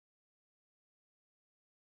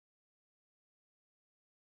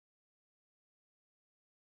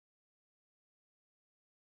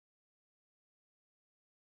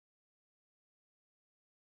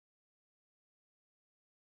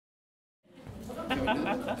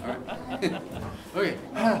Okay.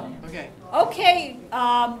 Okay. Okay,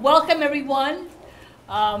 welcome everyone.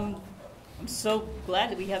 I'm so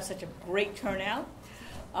glad that we have such a great turnout.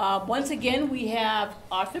 Once again, we have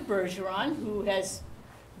Arthur Bergeron, who has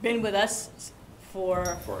been with us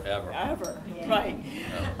for forever. Right?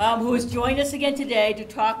 Who has joined us again today to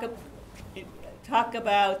talk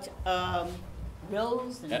about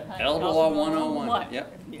wills and Elder Law 101.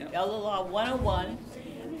 Yep. Elder Law 101,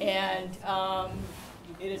 and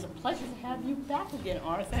it is a pleasure to have you back again,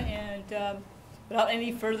 Arthur. And without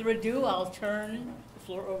any further ado, I'll turn the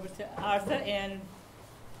floor over to Arthur and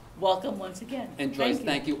welcome once again. And Joyce,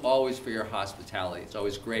 thank you always for your hospitality. It's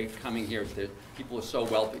always great coming here. People are so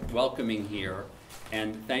welcoming here,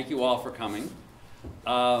 and thank you all for coming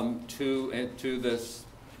to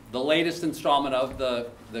the latest installment of the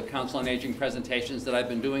Council on Aging presentations that I've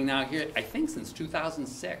been doing now here, I think since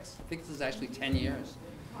 2006. I think this is actually 10 years.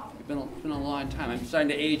 It's been a long time. I'm starting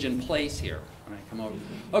to age in place here when I come over.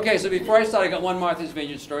 Okay, so before I start, I got one Martha's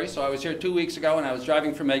Vineyard story. So I was here 2 weeks ago, and I was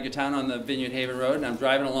driving from Edgartown on the Vineyard Haven Road, and I'm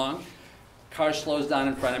driving along. Car slows down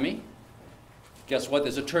in front of me. Guess what?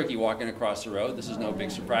 There's a turkey walking across the road. This is no big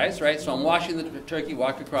surprise, right? So I'm watching the turkey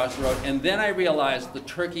walk across the road, and then I realized the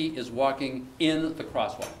turkey is walking in the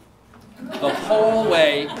crosswalk. The whole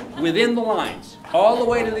way within the lines, all the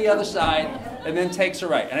way to the other side, and then takes a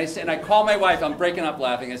right. And I call my wife. I'm breaking up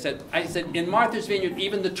laughing. I said, in Martha's Vineyard,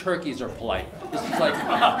 even the turkeys are polite. This is like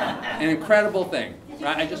an incredible thing,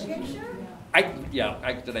 right? Did I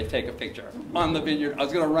take a picture on the vineyard? I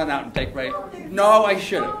was going to run out and take No, I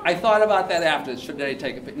shouldn't. I thought about that after. Should I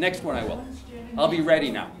take a picture? Next one I will. I'll be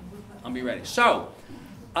ready now. I'll be ready. So,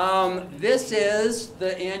 this is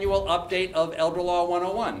the annual update of Elder Law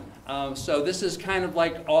 101. So this is kind of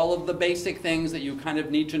like all of the basic things that you kind of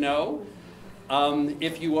need to know.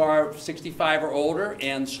 If you are 65 or older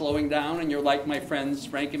and slowing down and you're like my friends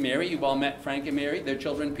Frank and Mary, you've all met Frank and Mary, their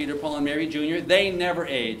children Peter, Paul, and Mary Jr., they never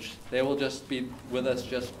age. They will just be with us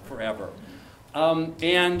just forever.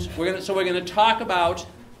 And we're going to talk about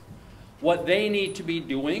what they need to be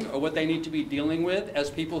doing or what they need to be dealing with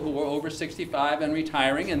as people who are over 65 and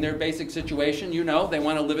retiring, and their basic situation. You know, they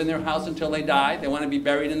want to live in their house until they die. They want to be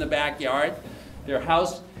buried in the backyard. Their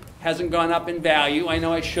house hasn't gone up in value. I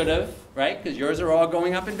know I should have, right? Because yours are all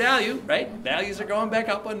going up in value, right? Values are going back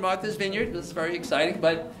up on Martha's Vineyard. This is very exciting.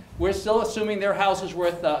 But we're still assuming their house is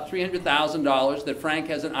worth $300,000, that Frank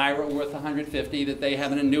has an IRA worth $150,000, that they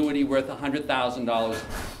have an annuity worth $100,000.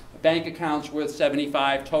 Bank accounts worth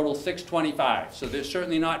 $75,000, total $625,000. So they're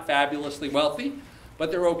certainly not fabulously wealthy,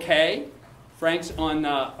 but they're okay. Frank's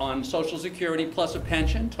on Social Security plus a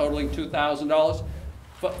pension, totaling $2,000.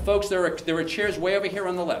 Folks, there are chairs way over here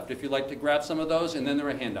on the left, if you'd like to grab some of those, and then there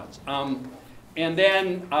are handouts. And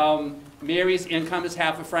then Mary's income is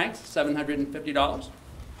half of Frank's, $750.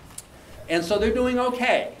 And so they're doing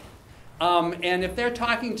okay. And if they're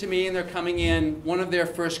talking to me and they're coming in, one of their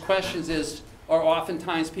first questions is, or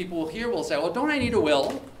oftentimes people will say, well, don't I need a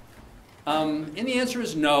will? And the answer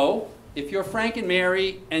is no. If you're Frank and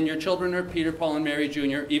Mary and your children are Peter, Paul, and Mary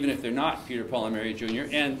Jr., even if they're not Peter, Paul, and Mary Jr.,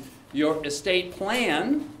 and your estate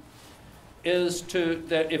plan is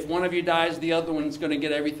that if one of you dies, the other one's going to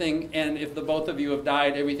get everything, and if the both of you have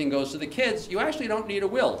died, everything goes to the kids, you actually don't need a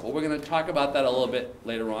will. Well, we're going to talk about that a little bit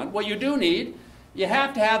later on. What you do need, you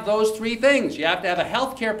have to have those three things. You have to have a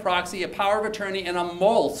healthcare proxy, a power of attorney, and a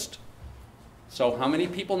MOLST. So how many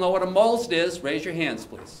people know what a MOLST is? Raise your hands,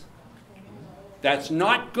 please. That's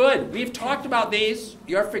not good. We've talked about these.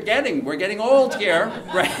 You're forgetting. We're getting old here.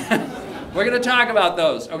 Right? We're going to talk about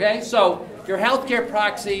those, okay? So your healthcare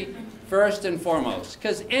proxy, first and foremost,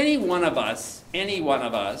 because any one of us,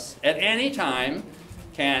 at any time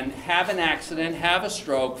can have an accident, have a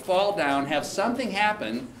stroke, fall down, have something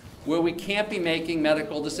happen where we can't be making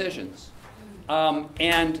medical decisions.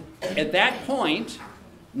 And at that point,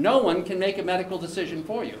 no one can make a medical decision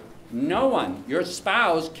for you. No one. Your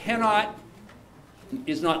spouse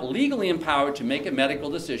is not legally empowered to make a medical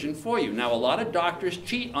decision for you. Now, a lot of doctors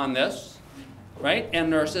cheat on this, right? And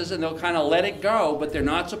nurses, and they'll kind of let it go, but they're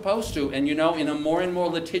not supposed to. And you know, in a more and more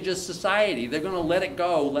litigious society, they're going to let it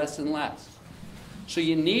go less and less. So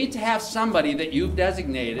you need to have somebody that you've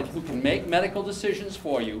designated who can make medical decisions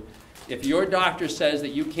for you if your doctor says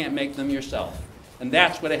that you can't make them yourself. And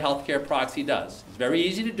that's what a healthcare proxy does. It's very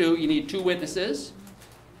easy to do. You need 2 witnesses,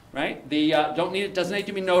 right? Doesn't need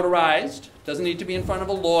to be notarized. Doesn't need to be in front of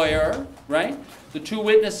a lawyer, right? The 2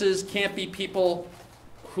 witnesses can't be people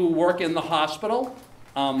who work in the hospital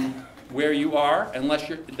where you are,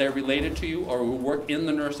 unless they're related to you, or who work in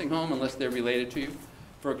the nursing home, unless they're related to you,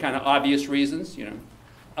 for kind of obvious reasons, you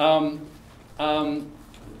know.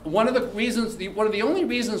 one of the only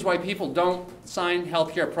reasons why people don't sign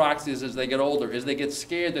healthcare proxies as they get older is they get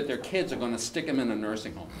scared that their kids are going to stick them in a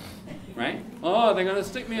nursing home, right? Oh, they're going to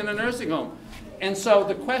stick me in a nursing home. And so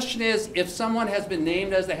the question is, if someone has been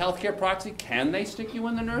named as the healthcare proxy, can they stick you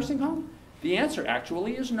in the nursing home? The answer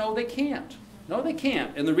actually is no, they can't. No, they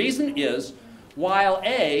can't. And the reason is, while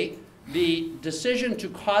A, the decision to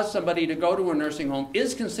cause somebody to go to a nursing home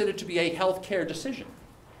is considered to be a healthcare decision,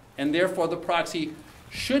 and therefore the proxy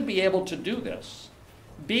should be able to do this.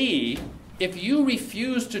 B, if you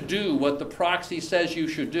refuse to do what the proxy says you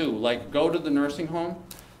should do, like go to the nursing home,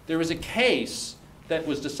 there was a case that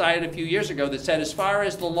was decided a few years ago that said, as far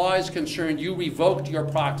as the law is concerned, you revoked your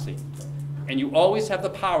proxy. And you always have the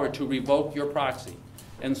power to revoke your proxy.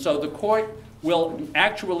 And so the court will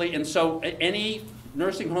actually, and so any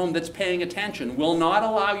nursing home that's paying attention will not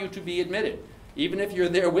allow you to be admitted, even if you're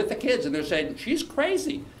there with the kids and they're saying, she's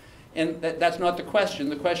crazy. And that's not the question.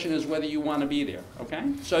 The question is whether you want to be there,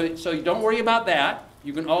 okay? So don't worry about that.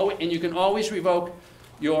 You can always revoke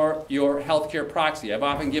your healthcare proxy. I've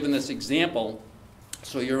often given this example.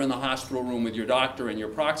 So you're in the hospital room with your doctor and your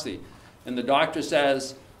proxy, and the doctor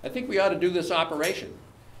says, I think we ought to do this operation.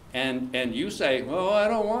 And you say, well, I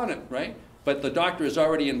don't want it, right? But the doctor has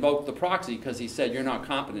already invoked the proxy because he said you're not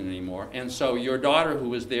competent anymore. And so your daughter who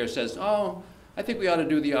was there says, oh, I think we ought to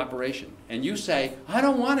do the operation. And you say, I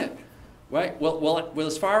don't want it, right? Well,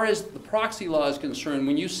 as far as the proxy law is concerned,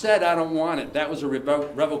 when you said I don't want it, that was a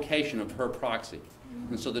revocation of her proxy.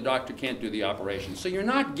 And so the doctor can't do the operation. So you're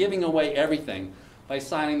not giving away everything by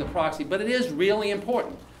signing the proxy, but it is really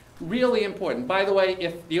important, really important. By the way,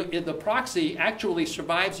 if the proxy actually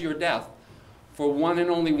survives your death for one and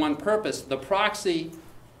only one purpose, the proxy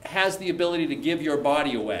has the ability to give your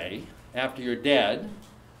body away after you're dead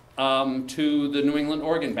to the New England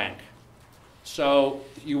Organ Bank. So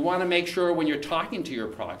you want to make sure when you're talking to your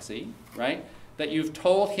proxy, right, that you've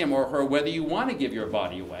told him or her whether you want to give your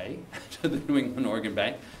body away to the New England Organ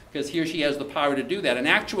Bank, because he or she has the power to do that. And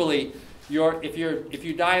actually, if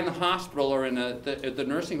you die in the hospital or in the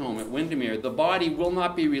nursing home at Windermere, the body will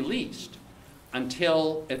not be released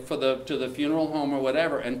until to the funeral home or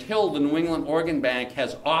whatever, until the New England Organ Bank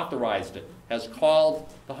has authorized it, has called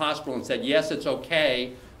the hospital and said, yes, it's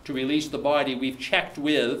okay to release the body. We've checked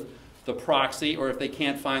with the proxy, or if they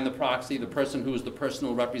can't find the proxy, the person who is the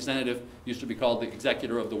personal representative, used to be called the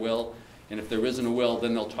executor of the will, and if there isn't a will,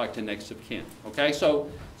 then they'll talk to next of kin. Okay, so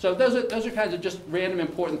those are kinds of just random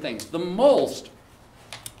important things. The MOLST,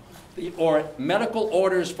 or medical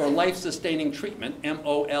orders for life-sustaining treatment,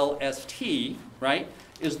 M-O-L-S-T, right,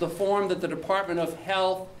 is the form that the Department of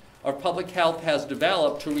Health or Public Health has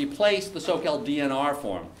developed to replace the so-called DNR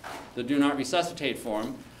form, the Do Not Resuscitate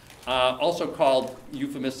form, also called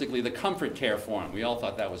euphemistically the Comfort Care form. We all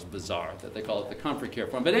thought that was bizarre that they call it the Comfort Care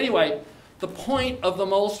form. But anyway, the point of the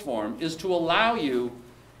MOLST form is to allow you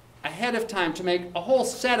ahead of time to make a whole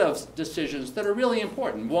set of decisions that are really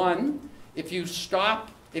important. One, if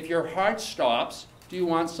your heart stops, do you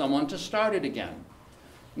want someone to start it again?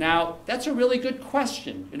 Now, that's a really good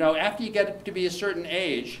question, after you get to be a certain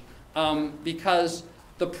age, because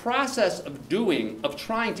the process of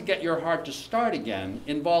trying to get your heart to start again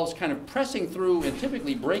involves kind of pressing through and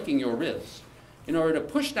typically breaking your ribs in order to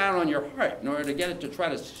push down on your heart, in order to get it to try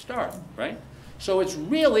to start, right? So it's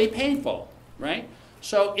really painful, right?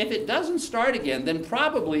 So if it doesn't start again, then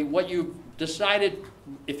probably what you've decided,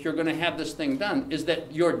 if you're going to have this thing done, is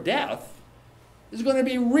that your death is going to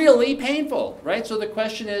be really painful, right? So the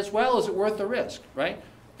question is, well, is it worth the risk, right?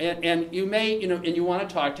 And you may, and you want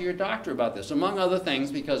to talk to your doctor about this, among other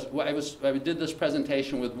things, because I did this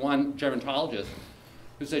presentation with one gerontologist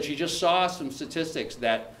who said she just saw some statistics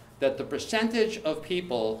that the percentage of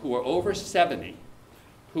people who are over 70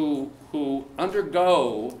 who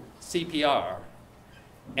undergo CPR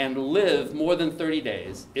and live more than 30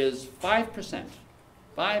 days is 5%.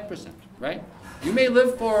 5%, right? You may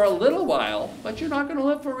live for a little while, but you're not going to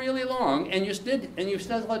live for really long, and you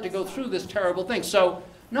still have to go through this terrible thing. So,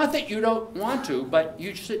 not that you don't want to, but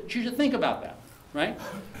you should think about that, right?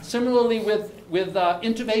 Similarly with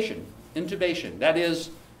intubation. Intubation, that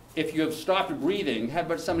is, if you have stopped breathing,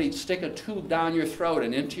 have somebody stick a tube down your throat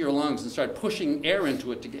and into your lungs and start pushing air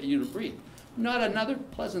into it to get you to breathe. Not another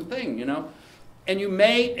pleasant thing, And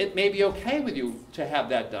it may be okay with you to have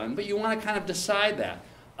that done, but you want to kind of decide that.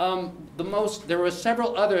 There were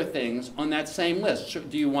several other things on that same list.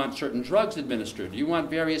 Do you want certain drugs administered? Do you want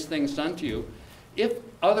various things done to you? If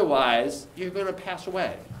otherwise, you're going to pass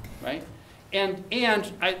away, right? And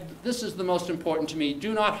this is the most important to me,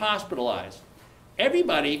 do not hospitalize.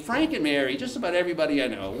 Everybody, Frank and Mary, just about everybody I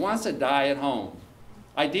know, wants to die at home.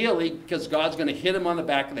 Ideally, because God's going to hit them on the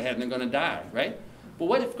back of the head and they're going to die, right? But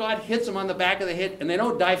what if God hits them on the back of the head and they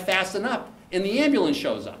don't die fast enough and the ambulance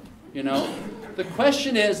shows up, you know? The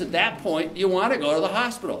question is, at that point, you want to go to the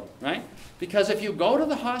hospital, right? Because if you go to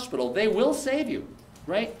the hospital, they will save you,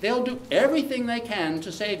 right? They'll do everything they can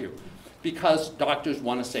to save you because doctors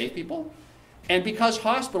want to save people and because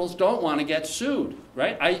hospitals don't want to get sued,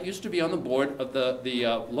 right? I used to be on the board of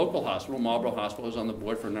the local hospital, Marlborough Hospital. I was on the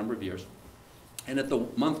board for a number of years. And at the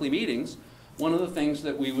monthly meetings, one of the things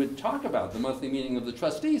that we would talk about, the monthly meeting of the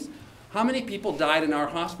trustees, how many people died in our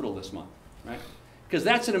hospital this month, right? Because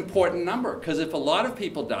that's an important number. Because if a lot of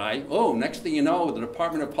people die, oh, next thing you know, the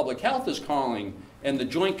Department of Public Health is calling, and the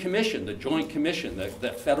Joint Commission,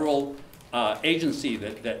 the federal agency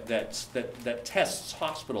that tests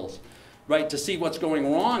hospitals, right, to see what's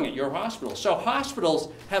going wrong at your hospital. So hospitals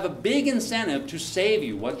have a big incentive to save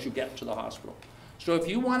you once you get to the hospital. So if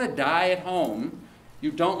you want to die at home,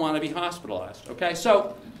 you don't want to be hospitalized, okay?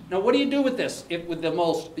 So now what do you do with this?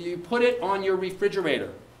 You put it on your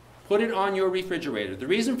refrigerator. Put it on your refrigerator. The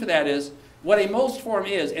reason for that is what a most form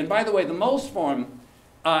is, and by the way, the most form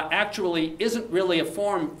actually isn't really a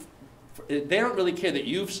form. They don't really care that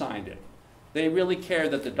you've signed it. They really care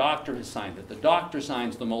that the doctor has signed it. The doctor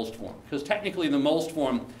signs the most form, because technically the most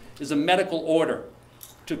form is a medical order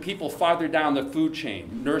to people farther down the food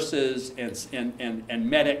chain, nurses and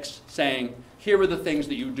medics, saying, here are the things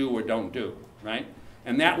that you do or don't do, right?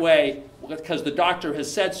 And that way, because the doctor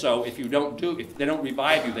has said so, if they don't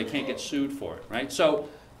revive you, they can't get sued for it, right? So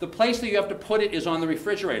the place that you have to put it is on the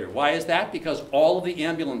refrigerator. Why is that? Because all of the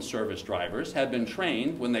ambulance service drivers have been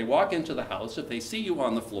trained when they walk into the house, if they see you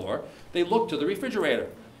on the floor, they look to the refrigerator.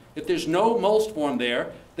 If there's no most form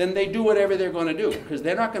there, then they do whatever they're going to do, because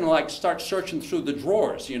they're not going to like start searching through the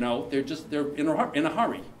drawers, you know. They're in a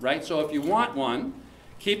hurry, right? So if you want one,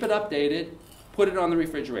 keep it updated. Put it on the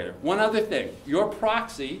refrigerator. One other thing, your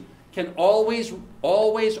proxy can always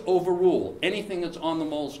overrule anything that's on the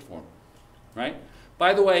most form, right?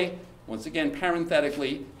 By the way, once again,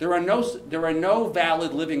 parenthetically, there are no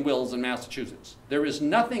valid living wills in Massachusetts. There is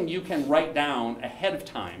nothing you can write down ahead of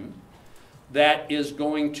time that is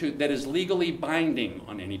legally binding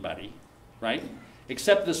on anybody, right?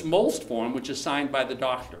 Except this most form, which is signed by the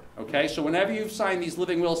doctor, okay? So whenever you've signed these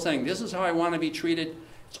living wills saying, this is how I want to be treated,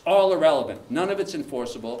 it's all irrelevant. None of it's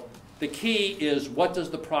enforceable. The key is, what does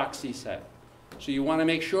the proxy say? So you want to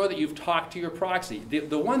make sure that you've talked to your proxy.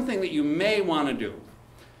 The one thing that you may want to do,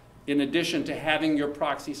 in addition to having your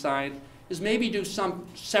proxy signed, is maybe do some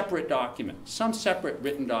separate document, some separate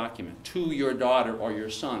written document to your daughter or your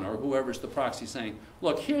son or whoever's the proxy saying,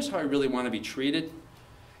 look, here's how I really want to be treated.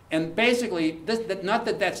 And basically, not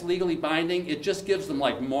that that's legally binding, it just gives them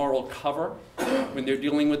like moral cover when they're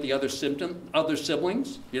dealing with the other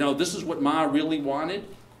siblings. You know, this is what Ma really wanted.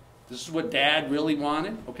 This is what Dad really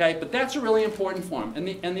wanted, okay? But that's a really important form.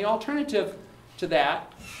 And the alternative to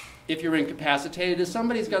that, if you're incapacitated, is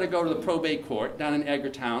somebody's got to go to the probate court down in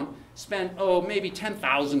Edgartown, spend, maybe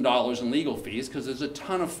 $10,000 in legal fees, because there's a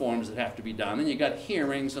ton of forms that have to be done, and you got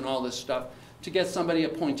hearings and all this stuff, to get somebody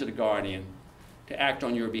appointed a guardian to act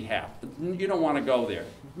on your behalf. You don't want to go there.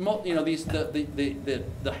 You know, the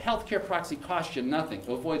healthcare proxy costs you nothing. It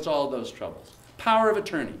avoids all of those troubles. Power of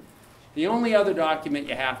attorney. The only other document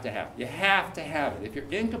you have to have. You have to have it. If you're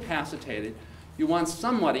incapacitated, you want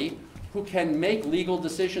somebody who can make legal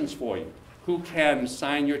decisions for you, who can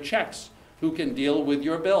sign your checks, who can deal with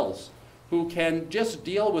your bills, who can just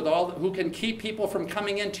deal with who can keep people from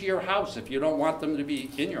coming into your house if you don't want them to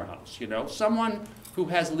be in your house, you know. Someone who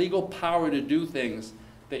has legal power to do things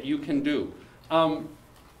that you can do.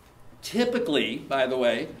 Typically, by the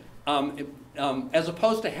way, as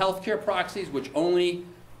opposed to healthcare proxies, which only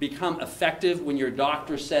become effective when your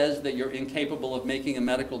doctor says that you're incapable of making a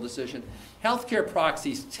medical decision, healthcare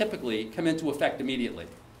proxies typically come into effect immediately.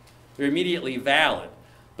 They're immediately valid.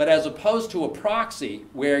 But as opposed to a proxy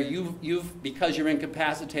where because you're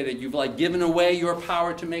incapacitated, you've like given away your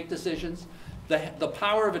power to make decisions, the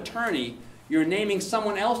power of attorney, you're naming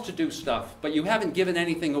someone else to do stuff, but you haven't given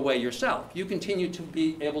anything away yourself. You continue to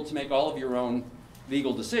be able to make all of your own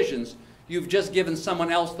legal decisions. You've just given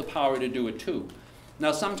someone else the power to do it too.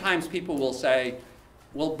 Now, sometimes people will say,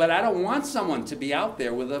 well, but I don't want someone to be out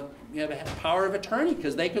there with a power of attorney,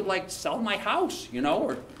 because they could like sell my house, you know,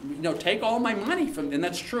 or take all my money from, and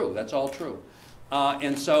that's true. That's all true.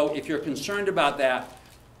 And so if you're concerned about that,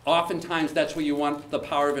 oftentimes that's where you want the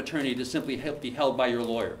power of attorney to simply be held by your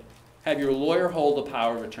lawyer. Have your lawyer hold the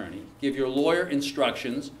power of attorney. Give your lawyer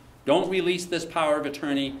instructions. Don't release this power of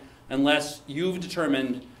attorney unless you've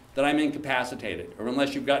determined that I'm incapacitated, or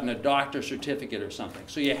unless you've gotten a doctor's certificate or something.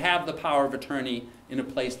 So you have the power of attorney in a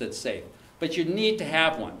place that's safe. But you need to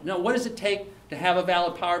have one. Now, what does it take to have a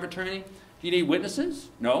valid power of attorney? Do you need witnesses?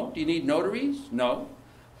 No. Do you need notaries? No.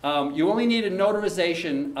 You only need a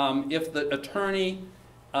notarization if the attorney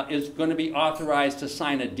is going to be authorized to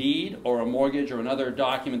sign a deed or a mortgage or another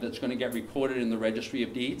document that's going to get recorded in the registry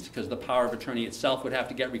of deeds, because the power of attorney itself would have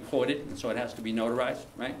to get recorded, and so it has to be notarized,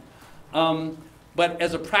 right? But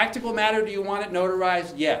as a practical matter, do you want it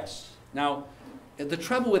notarized? Yes. Now, the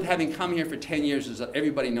trouble with having come here for 10 years is that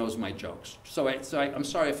everybody knows my jokes. So I'm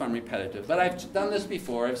sorry if I'm repetitive, but I've done this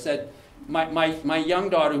before. I've said, my young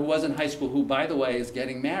daughter who was in high school, who, by the way, is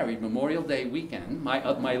getting married Memorial Day weekend,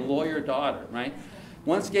 my lawyer daughter, right,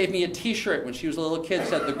 once gave me a T-shirt when she was a little kid,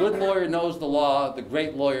 said, "The good lawyer knows the law, the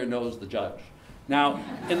great lawyer knows the judge." Now,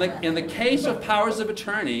 in the case of powers of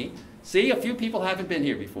attorney, see, a few people haven't been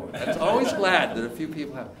here before. That's always glad that a few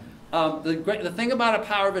people have. The thing about a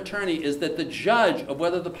power of attorney is that the judge of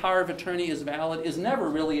whether the power of attorney is valid is never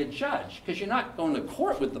really a judge, because you're not going to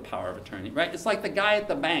court with the power of attorney, right? It's like the guy at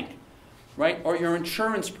the bank, right? Or your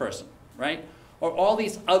insurance person, right? Or all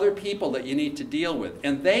these other people that you need to deal with.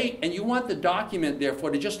 And you want the document, therefore,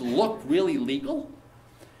 to just look really legal.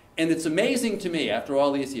 And it's amazing to me, after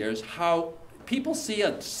all these years, how people see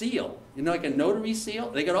a seal, you know, like a notary seal.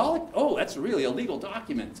 They get all, oh, that's really a legal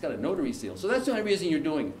document. It's got a notary seal. So that's the only reason you're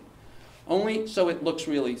doing it. Only so it looks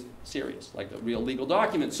really serious, like a real legal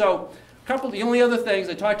document. So the only other things,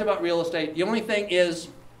 I talked about real estate. The only thing is,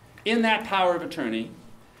 in that power of attorney,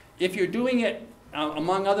 if you're doing it,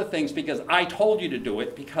 among other things, because I told you to do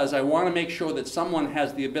it, because I want to make sure that someone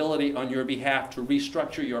has the ability on your behalf to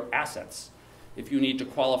restructure your assets if you need to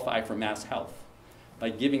qualify for mass health by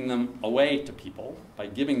giving them away to people, by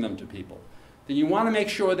giving them to people, then you want to make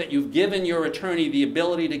sure that you've given your attorney the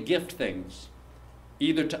ability to gift things,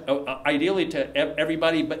 either to, ideally to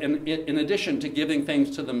everybody, but in addition to giving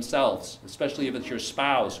things to themselves, especially if it's your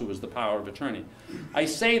spouse who is the power of attorney. I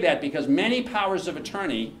say that because many powers of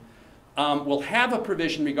attorney will have a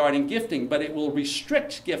provision regarding gifting, but it will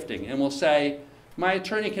restrict gifting and will say, my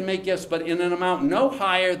attorney can make gifts, but in an amount no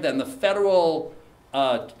higher than the federal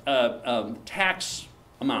tax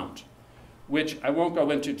amount, which I won't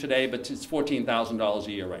go into today, but it's $14,000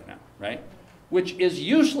 a year right now, right? Which is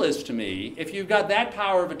useless to me if you've got that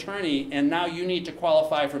power of attorney and now you need to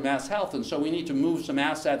qualify for mass health, and so we need to move some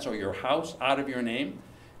assets or your house out of your name,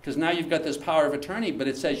 because now you've got this power of attorney, but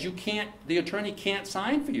it says you can't, the attorney can't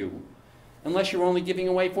sign for you unless you're only giving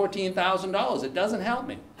away $14,000. It doesn't help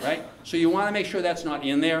me, right? So you want to make sure that's not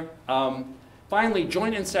in there. Finally,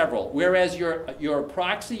 joint and several. Whereas your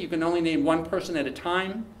proxy, you can only name one person at a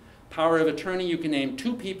time. Power of attorney, you can name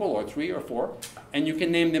 2 people or 3 or 4, and you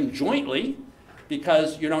can name them jointly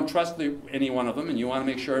because you don't trust any one of them and you want to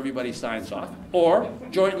make sure everybody signs off. Or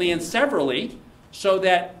jointly and severally, so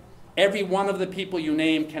that every one of the people you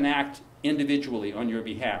name can act individually on your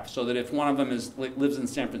behalf, so that if one of them lives in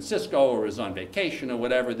San Francisco or is on vacation or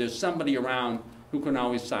whatever, there's somebody around who can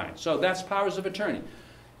always sign. So that's powers of attorney.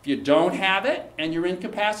 If you don't have it and you're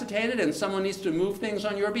incapacitated and someone needs to move things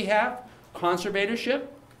on your behalf, conservatorship,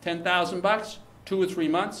 $10,000, 2 or 3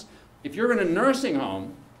 months. If you're in a nursing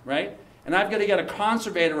home, right, and I've got to get a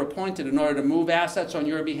conservator appointed in order to move assets on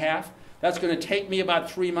your behalf, that's going to take me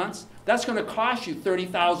about 3 months. That's going to cost you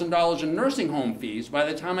 $30,000 in nursing home fees by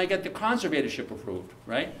the time I get the conservatorship approved,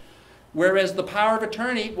 right? Whereas the power of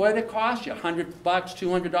attorney, what did it cost you? $100,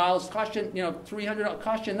 $200, cost you, $300,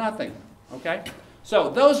 cost you nothing, okay? So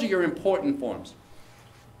those are your important forms.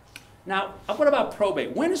 Now, what about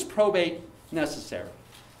probate? When is probate necessary?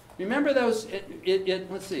 Remember those,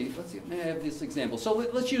 let's see, may I have this example? So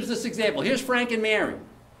let's use this example. Here's Frank and Mary,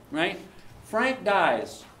 right? Frank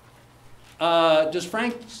dies. Does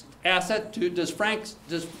Frank's asset, do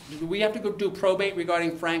we have to go do probate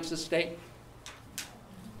regarding Frank's estate?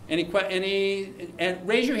 And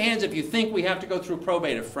raise your hands if you think we have to go through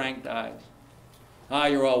probate if Frank dies.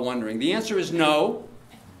 You're all wondering. The answer is no,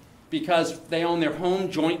 because they own their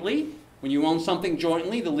home jointly. When you own something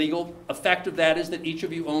jointly, the legal effect of that is that each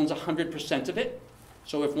of you owns 100% of it.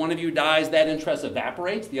 So if one of you dies, that interest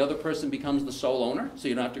evaporates. The other person becomes the sole owner, so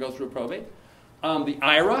you don't have to go through probate. The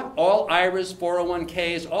IRA, all IRAs,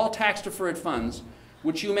 401ks, all tax-deferred funds,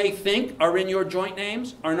 which you may think are in your joint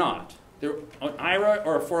names, are not. An IRA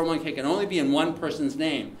or a 401k can only be in one person's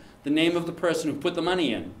name, the name of the person who put the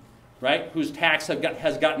money in, right? Whose tax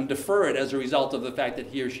has gotten deferred as a result of the fact that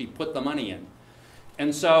he or she put the money in.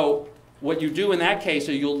 And so what you do in that case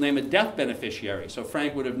is you'll name a death beneficiary. So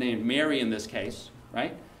Frank would have named Mary in this case,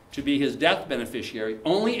 right, to be his death beneficiary,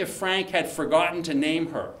 only if Frank had forgotten to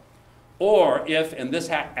name her, Or if, and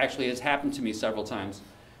this actually has happened to me several times,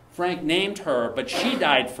 Frank named her, but she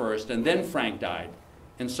died first, and then Frank died.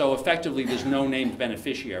 And so effectively, there's no named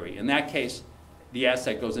beneficiary. In that case, the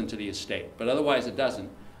asset goes into the estate, but otherwise it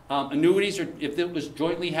doesn't. Annuities, are, if it was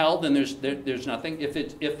jointly held, then there's nothing.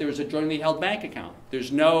 If there's a jointly held bank account,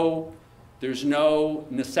 there's no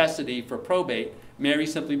necessity for probate. Mary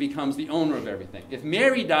simply becomes the owner of everything. If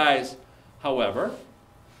Mary dies, however,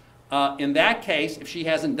 in that case, if she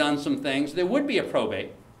hasn't done some things, there would be a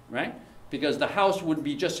probate, right? Because the house would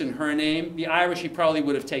be just in her name. The IRA she probably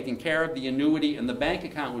would have taken care of. The annuity and the bank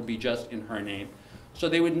account would be just in her name. So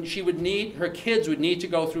her kids would need to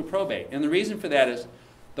go through probate. And the reason for that is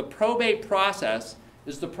the probate process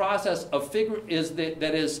is the process of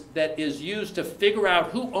that is used to figure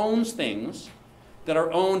out who owns things that are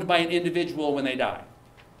owned by an individual when they die,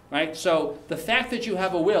 right? So the fact that you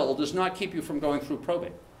have a will does not keep you from going through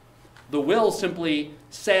probate. The will simply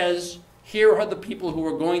says, here are the people who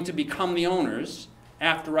are going to become the owners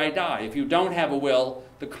after I die. If you don't have a will,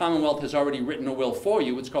 the Commonwealth has already written a will for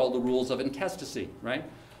you. It's called the rules of intestacy, right?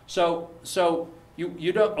 So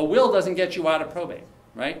you don't, a will doesn't get you out of probate,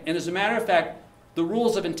 right? And as a matter of fact, the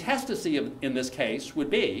rules of intestacy in this case would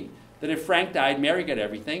be that if Frank died, Mary got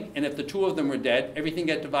everything, and if the two of them were dead, everything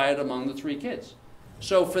got divided among the three kids.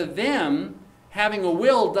 So for them, having a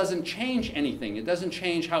will doesn't change anything. It doesn't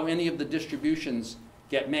change how any of the distributions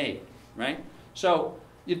get made, right? So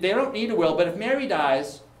they don't need a will, but if Mary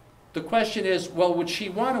dies, the question is, well, would she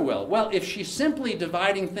want a will? Well, if she's simply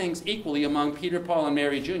dividing things equally among Peter, Paul, and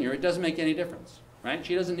Mary Jr., it doesn't make any difference, right?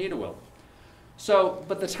 She doesn't need a will. So,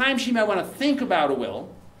 but the time she might want to think about a will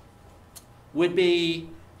would be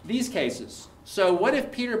these cases. So what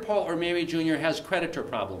if Peter, Paul, or Mary Jr. has creditor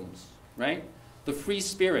problems, right? The free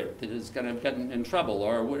spirit that is going to get in trouble,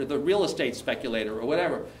 or the real estate speculator, or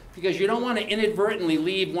whatever. Because you don't want to inadvertently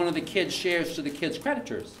leave one of the kids' shares to the kids'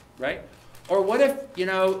 creditors, right? Or what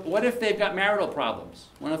if they've got marital problems?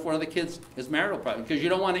 What if one of the kids has marital problems? Because you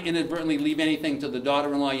don't want to inadvertently leave anything to the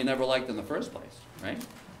daughter-in-law you never liked in the first place, right?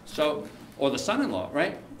 So, or the son-in-law,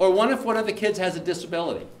 right? Or what if one of the kids has a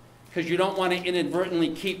disability? Because you don't want to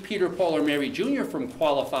inadvertently keep Peter, Paul, or Mary Jr. from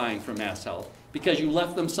qualifying for Mass Health because you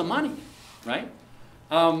left them some money, right?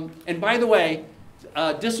 And by the way,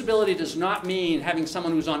 disability does not mean having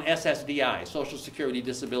someone who's on SSDI, Social Security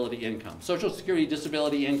Disability Income. Social Security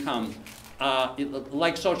Disability Income,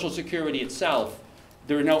 like Social Security itself,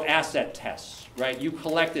 there are no asset tests, right? You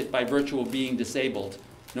collect it by virtue of being disabled,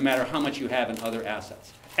 no matter how much you have in other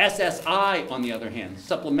assets. SSI, on the other hand,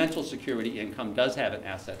 Supplemental Security Income, does have an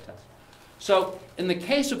asset test. So in the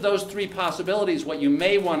case of those three possibilities, what you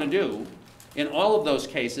may want to do in all of those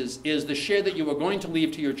cases is the share that you are going to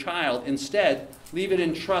leave to your child, instead, leave it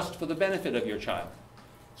in trust for the benefit of your child.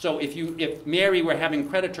 So if Mary were having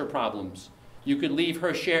creditor problems, you could leave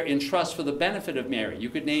her share in trust for the benefit of Mary. You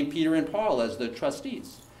could name Peter and Paul as the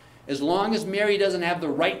trustees. As long as Mary doesn't have the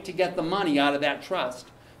right to get the money out of that trust,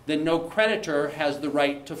 then no creditor has the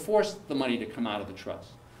right to force the money to come out of the trust.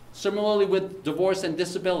 Similarly with divorce and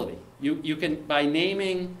disability. You can, by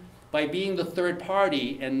being the third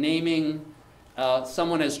party and naming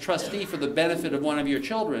someone as trustee for the benefit of one of your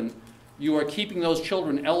children, you are keeping those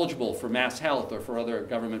children eligible for Mass Health or for other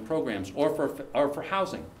government programs or for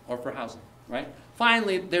housing, right?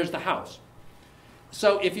 Finally, there's the house.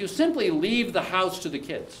 So if you simply leave the house to the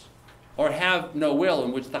kids, or have no will,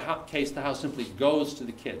 in which the house simply goes to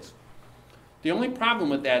the kids. The only problem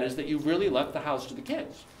with that is that you've really left the house to the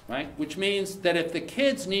kids, right? Which means that if the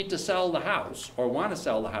kids need to sell the house, or want to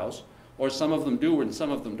sell the house, or some of them do and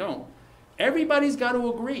some of them don't, everybody's got to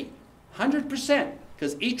agree, 100%,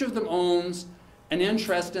 because each of them owns an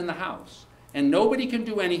interest in the house. And nobody can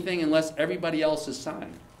do anything unless everybody else is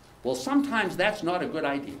signed. Well, sometimes that's not a good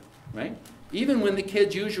idea, right? Even when the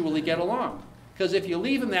kids usually get along. Because if you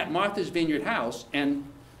leave them that Martha's Vineyard house, and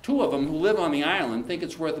two of them who live on the island think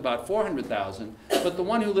it's worth about $400,000, but the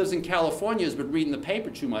one who lives in California has been reading the paper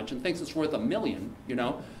too much and thinks it's worth $1 million,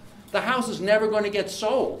 the house is never going to get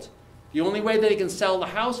sold. The only way they can sell the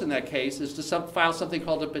house in that case is to file something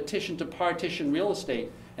called a petition to partition real estate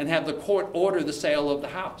and have the court order the sale of the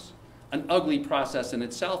house. An ugly process in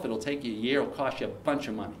itself. It'll take you a year. It'll cost you a bunch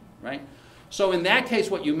of money, right? So in that case,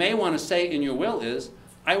 what you may want to say in your will is,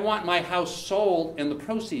 I want my house sold and the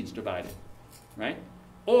proceeds divided, right?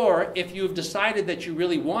 Or if you've decided that you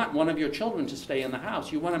really want one of your children to stay in the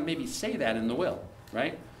house, you want to maybe say that in the will,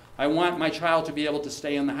 right? I want my child to be able to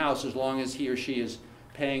stay in the house as long as he or she is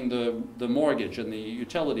paying the mortgage and the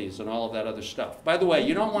utilities and all of that other stuff. By the way,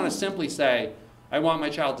 you don't want to simply say, I want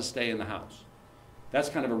my child to stay in the house. that's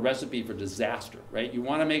kind of a recipe for disaster, right? You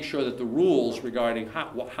want to make sure that the rules regarding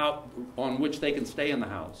how on which they can stay in the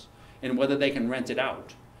house and whether they can rent it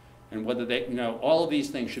out and whether they, all of these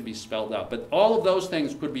things should be spelled out. But all of those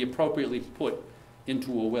things could be appropriately put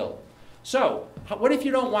into a will. So, what if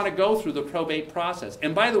you don't want to go through the probate process?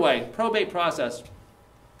 And by the way, probate process,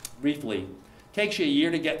 briefly, takes you a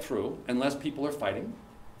year to get through, unless people are fighting.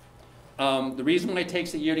 The reason why it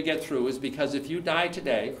takes a year to get through is because if you die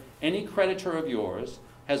today, any creditor of yours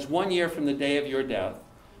has 1 year from the day of your death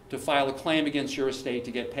to file a claim against your estate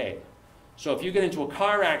to get paid. So if you get into a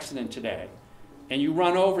car accident today, and you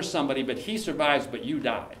run over somebody, but he survives, but you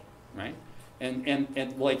die, right? And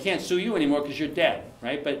well, they can't sue you anymore because you're dead,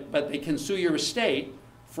 right? But they can sue your estate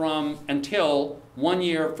until 1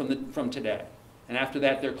 year from today. And after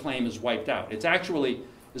that, their claim is wiped out. It's actually,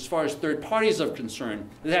 as far as third parties are concerned,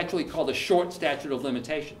 it's actually called a short statute of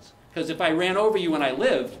limitations. Because if I ran over you and I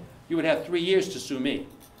lived, you would have 3 years to sue me.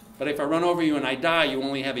 But if I run over you and I die, you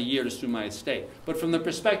only have a year to sue my estate. But from the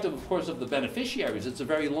perspective, of course, of the beneficiaries, it's a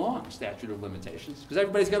very long statute of limitations because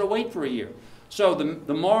everybody's got to wait for a year. So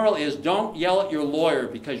the moral is don't yell at your lawyer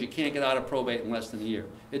because you can't get out of probate in less than a year.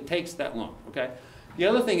 It takes that long, okay? The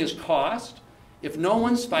other thing is cost. If no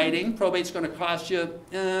one's fighting, probate's going to cost you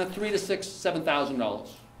 $3,000 to $7,000.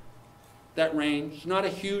 That range. Not a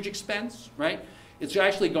huge expense, right? It's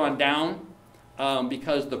actually gone down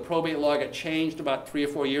because the probate law got changed about 3 or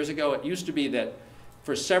 4 years ago. It used to be that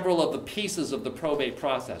for several of the pieces of the probate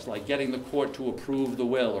process, like getting the court to approve the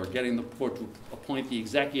will or getting the court to appoint the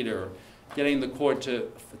executor, or getting the court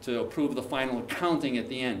to approve the final accounting at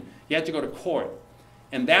the end, you had to go to court.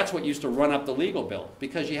 And that's what used to run up the legal bill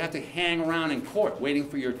because you had to hang around in court waiting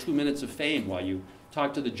for your 2 minutes of fame while you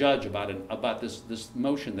talk to the judge about this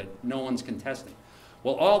motion that no one's contesting.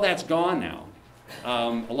 Well, all that's gone now.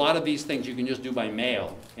 A lot of these things you can just do by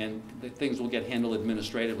mail, and things will get handled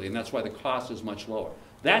administratively, and that's why the cost is much lower.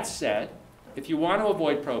 That said, if you want to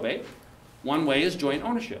avoid probate, one way is joint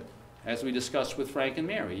ownership, as we discussed with Frank and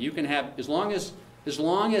Mary. You can have, as long as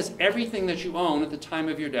everything that you own at the time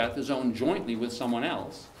of your death is owned jointly with someone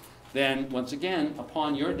else, then once again,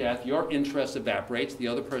 upon your death, your interest evaporates, the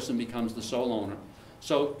other person becomes the sole owner.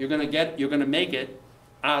 So you're going to make it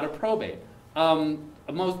out of probate.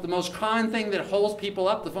 The most common thing that holds people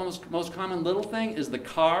up, the most common little thing, is the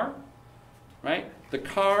car, right? The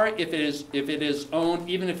car, if it is owned,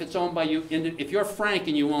 even if it's owned by you, if you're Frank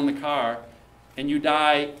and you own the car, and you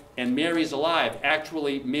die and Mary's alive,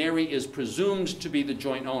 actually Mary is presumed to be the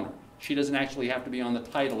joint owner. She doesn't actually have to be on the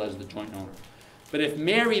title as the joint owner. But if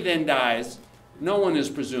Mary then dies, no one is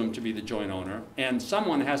presumed to be the joint owner, and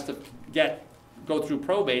someone has to go through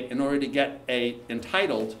probate in order to get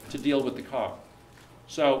entitled to deal with the car.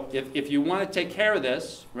 So if you want to take care of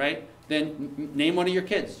this, right, then name one of your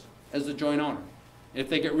kids as the joint owner. If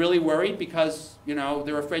they get really worried because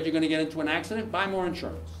they're afraid you're going to get into an accident, buy more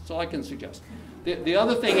insurance. That's all I can suggest. The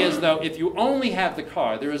other thing is, though, if you only have the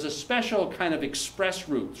car, there is a special kind of express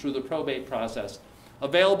route through the probate process,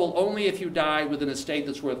 available only if you die with an estate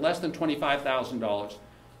that's worth less than $25,000,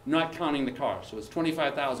 not counting the car. So it's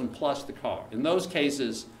 $25,000 plus the car. In those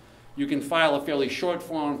cases, you can file a fairly short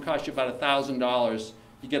form, cost you about $1,000.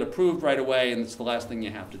 You get approved right away, and it's the last thing you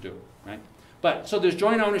have to do, right? But so there's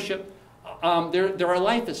joint ownership. There are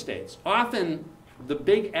life estates. Often, the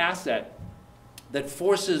big asset that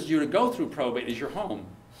forces you to go through probate is your home.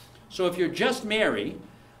 So if you're just married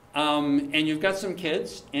and you've got some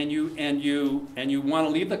kids and you want to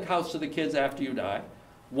leave the house to the kids after you die,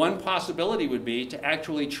 one possibility would be to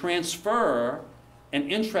actually transfer an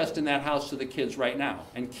interest in that house to the kids right now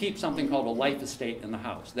and keep something called a life estate in the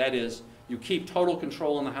house. That is, you keep total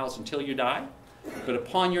control in the house until you die, but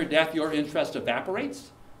upon your death, your interest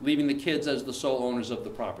evaporates, leaving the kids as the sole owners of the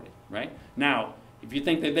property, right? Now, if you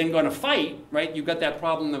think they're then going to fight, right, you've got that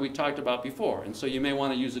problem that we talked about before, and so you may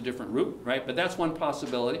want to use a different route, right? But that's one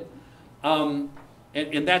possibility. And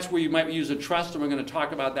that's where you might use a trust, and we're going to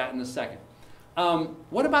talk about that in a second.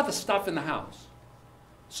 What about the stuff in the house?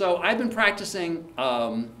 So I've been practicing,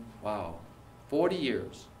 40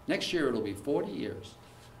 years. Next year it'll be 40 years.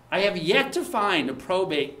 I have yet to find a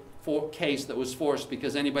probate case that was forced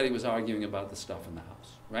because anybody was arguing about the stuff in the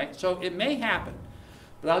house, right? So it may happen.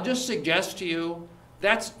 But I'll just suggest to you,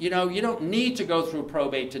 you don't need to go through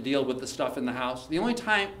probate to deal with the stuff in the house. The only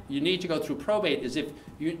time you need to go through probate is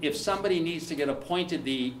if somebody needs to get appointed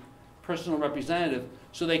the personal representative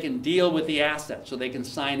so they can deal with the asset, so they can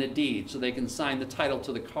sign a deed, so they can sign the title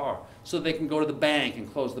to the car, so they can go to the bank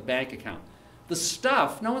and close the bank account. The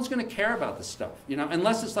stuff, no one's going to care about the stuff,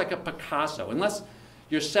 unless it's like a Picasso, unless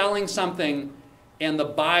you're selling something and the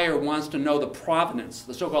buyer wants to know the provenance,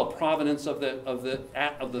 the so-called provenance of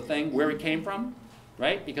the thing, where it came from,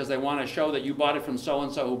 right? Because they want to show that you bought it from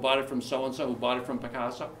so-and-so, who bought it from so-and-so, who bought it from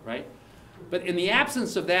Picasso, right? But in the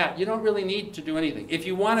absence of that, you don't really need to do anything. If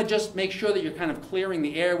you want to just make sure that you're kind of clearing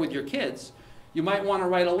the air with your kids, you might want to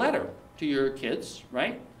write a letter to your kids,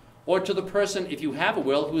 right? Or to the person, if you have a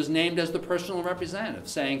will, who is named as the personal representative,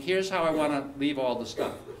 saying, here's how I want to leave all the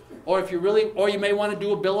stuff. Or if you really, or you may want to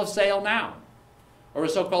do a bill of sale now, or a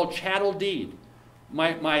so-called chattel deed.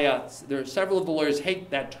 There are several of the lawyers hate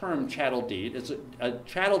that term, chattel deed. It's a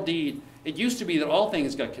chattel deed. It used to be that all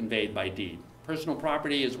things got conveyed by deed, personal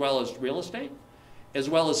property as well as real estate, as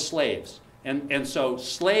well as slaves. And so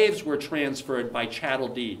slaves were transferred by chattel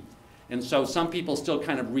deed. And so some people still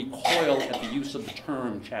kind of recoil at the use of the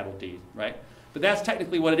term chattel deed, right? But that's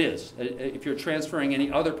technically what it is. If you're transferring any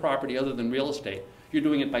other property other than real estate, you're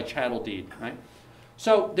doing it by chattel deed, right?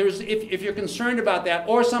 So if you're concerned about that,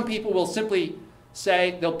 or some people will simply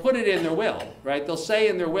say, they'll put it in their will, right? They'll say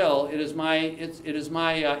in their will, it is my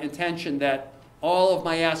intention that all of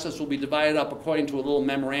my assets will be divided up according to a little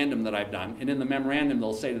memorandum that I've done. And in the memorandum,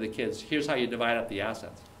 they'll say to the kids, here's how you divide up the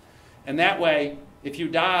assets. And that way, if you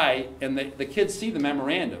die and the kids see the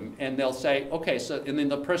memorandum and they'll say, okay, so, and then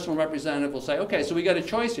the personal representative will say, okay, so we got a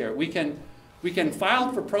choice here. We can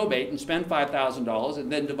file for probate and spend $5,000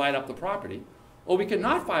 and then divide up the property. Or we can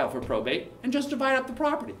not file for probate and just divide up the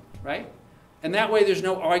property, right? And that way there's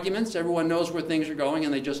no arguments, everyone knows where things are going,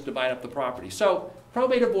 and they just divide up the property. So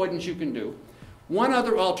probate avoidance you can do. One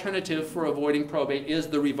other alternative for avoiding probate is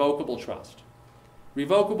the revocable trust.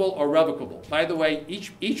 Revocable or revocable. By the way,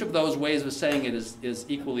 each of those ways of saying it is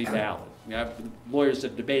equally valid. Lawyers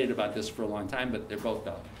have debated about this for a long time, but they're both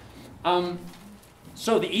valid.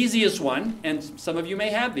 So the easiest one, and some of you may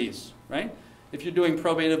have these, right? If you're doing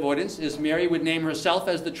probate avoidance, is Mary would name herself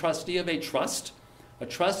as the trustee of a trust. A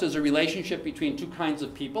trust is a relationship between two kinds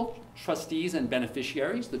of people, trustees and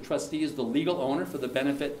beneficiaries. The trustee is the legal owner for the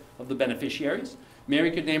benefit of the beneficiaries.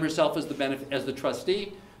 Mary could name herself as the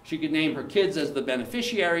trustee. She could name her kids as the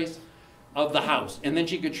beneficiaries of the house. And then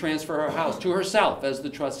she could transfer her house to herself as the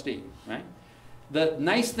trustee, right? The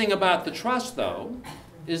nice thing about the trust, though,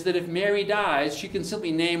 is that if Mary dies, she can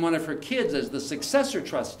simply name one of her kids as the successor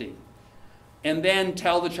trustee. And then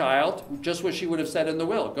tell the child just what she would have said in the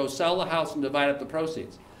will. Go sell the house and divide up the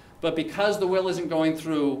proceeds. But because the will isn't going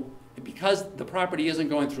through, because the property isn't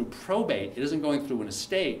going through probate, it isn't going through an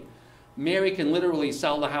estate, Mary can literally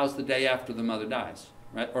sell the house the day after the mother dies,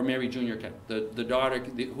 right? Or Mary Jr. can. The daughter,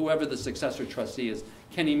 whoever the successor trustee is,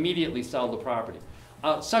 can immediately sell the property.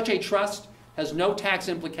 Such a trust has no tax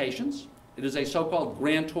implications. It is a so-called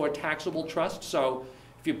grantor taxable trust. So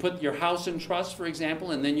if you put your house in trust, for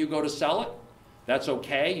example, and then you go to sell it, that's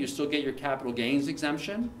okay. You still get your capital gains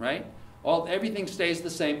exemption, right? Everything stays the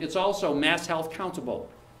same. It's also mass health countable.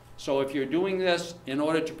 So if you're doing this in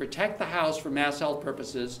order to protect the house for mass health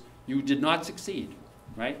purposes, you did not succeed,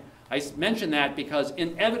 right? I mention that because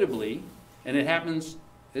inevitably, and it happens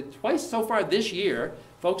twice so far this year,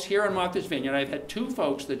 folks here in Martha's Vineyard, I've had two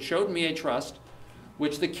folks that showed me a trust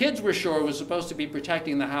which the kids were sure was supposed to be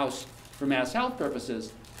protecting the house for mass health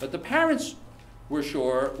purposes, but the parents were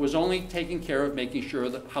sure was only taking care of making sure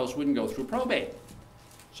the house wouldn't go through probate.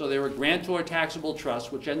 So they were grantor taxable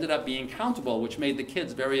trusts, which ended up being countable, which made the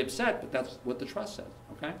kids very upset, but that's what the trust said,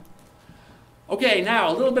 okay? Okay, now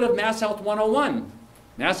a little bit of Mass Health 101.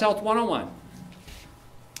 Mass Health 101.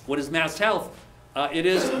 What is Mass Health? It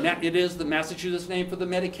is the Massachusetts name for the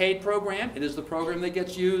Medicaid program. It is the program that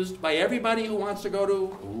gets used by everybody who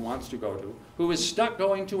is stuck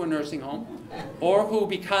going to a nursing home, or who,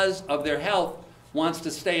 because of their health, wants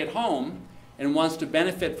to stay at home and wants to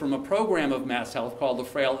benefit from a program of Mass Health called the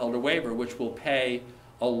Frail Elder Waiver, which will pay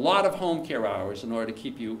a lot of home care hours in order to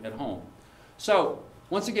keep you at home. So,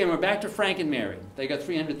 once again, we're back to Frank and Mary. They got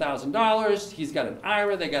 $300,000. He's got an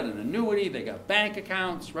IRA. They got an annuity. They got bank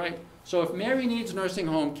accounts, right? So if Mary needs nursing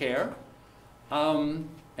home care,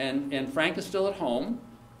 and Frank is still at home,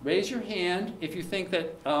 raise your hand if you think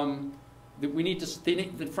that,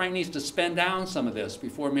 that Frank needs to spend down some of this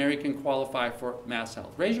before Mary can qualify for Mass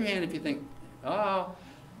Health. Raise your hand if you think, oh,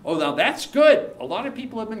 now that's good. A lot of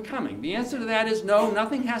people have been coming. The answer to that is no,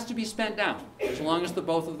 nothing has to be spent down, as long as the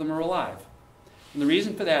both of them are alive. And the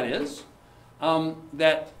reason for that is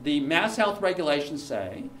that the Mass Health regulations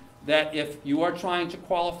say that if you are trying to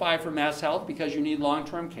qualify for Mass Health because you need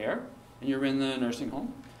long-term care and you're in the nursing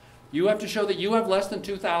home, you have to show that you have less than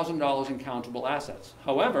 $2,000 in countable assets.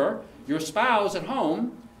 However, your spouse at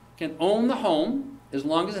home can own the home as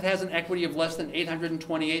long as it has an equity of less than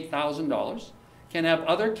 $828,000, can have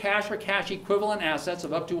other cash or cash equivalent assets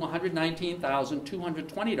of up to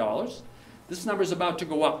 $119,220. This number is about to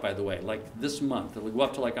go up, by the way, like this month. It will go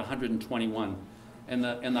up to like 121, and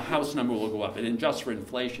the house number will go up. It adjusts for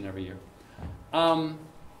inflation every year. And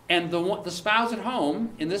the spouse at home,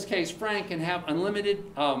 in this case Frank, can have unlimited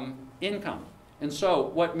income. And so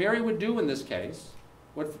what Mary would do in this case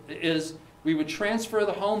is we would transfer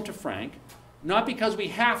the home to Frank, not because we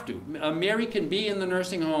have to. Mary can be in the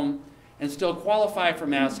nursing home and still qualify for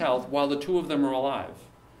Mass Health while the two of them are alive.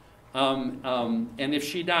 And if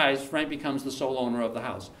she dies, Frank becomes the sole owner of the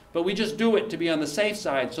house. But we just do it to be on the safe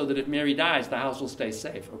side so that if Mary dies, the house will stay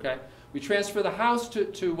safe, okay? We transfer the house we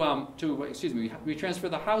transfer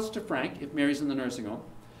the house to Frank if Mary's in the nursing home.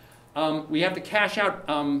 We have to cash out,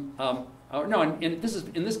 in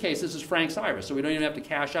this case, this is Frank's IRA, so we don't even have to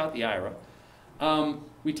cash out the IRA.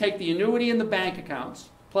 We take the annuity in the bank accounts,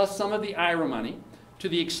 plus some of the IRA money, to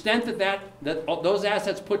the extent that those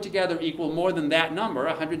assets put together equal more than that number,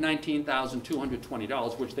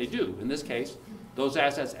 $119,220, which they do. In this case, those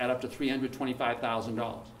assets add up to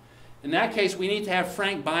 $325,000. In that case, we need to have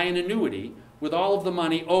Frank buy an annuity with all of the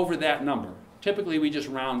money over that number. Typically, we just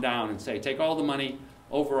round down and say, take all the money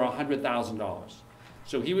over $100,000.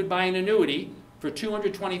 So he would buy an annuity for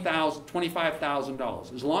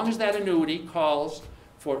 $225,000. As long as that annuity calls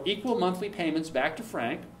for equal monthly payments back to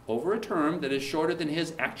Frank over a term that is shorter than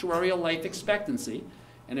his actuarial life expectancy.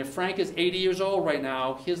 And if Frank is 80 years old right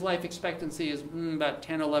now, his life expectancy is about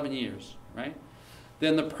 10, 11 years, right?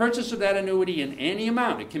 Then the purchase of that annuity in any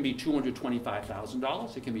amount, it can be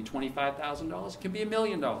 $225,000, it can be $25,000, it can be $1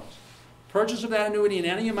 million. Purchase of that annuity in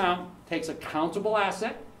any amount takes a countable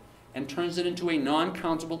asset and turns it into a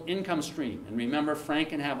non-countable income stream. And remember, Frank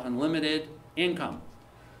can have unlimited income.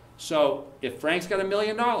 So if Frank's got $1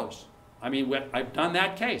 million, I mean, I've done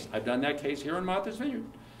that case. I've done that case here in Martha's Vineyard.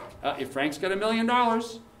 If Frank's got $1 million,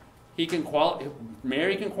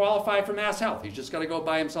 Mary can qualify for Mass Health. He's just got to go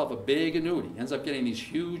buy himself a big annuity. He ends up getting these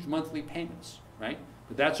huge monthly payments, right?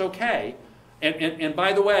 But that's okay. And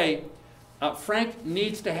by the way, Frank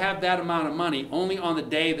needs to have that amount of money only on the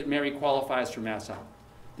day that Mary qualifies for Mass Health.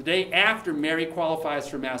 The day after Mary qualifies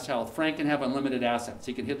for Mass Health, Frank can have unlimited assets.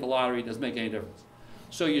 He can hit the lottery. It doesn't make any difference.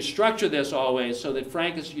 So you structure this always so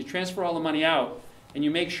that you transfer all the money out, and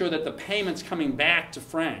you make sure that the payments coming back to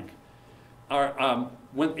Frank are,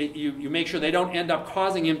 you make sure they don't end up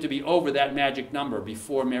causing him to be over that magic number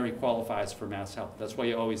before Mary qualifies for Mass Health. That's why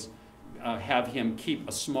you always have him keep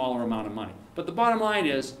a smaller amount of money. But the bottom line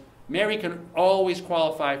is, Mary can always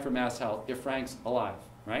qualify for Mass Health if Frank's alive,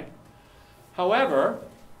 right? However,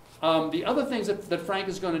 the other things that Frank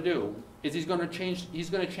is going to do is he's going to change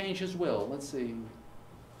his will. Let's see.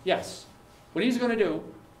 Yes. What he's going to do,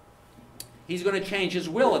 he's going to change his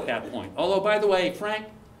will at that point. Although, by the way, Frank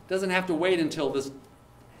doesn't have to wait until this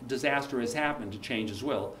disaster has happened to change his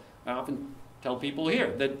will. I often tell people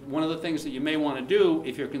here that one of the things that you may want to do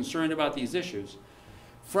if you're concerned about these issues,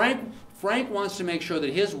 Frank wants to make sure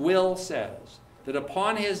that his will says that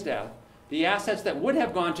upon his death, the assets that would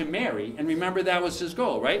have gone to Mary, and remember that was his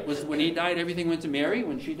goal, right? Was when he died, everything went to Mary.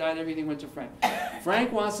 When she died, everything went to Frank.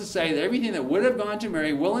 Frank wants to say that everything that would have gone to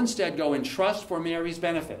Mary will instead go in trust for Mary's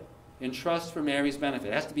benefit. In trust for Mary's benefit.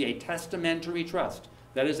 It has to be a testamentary trust.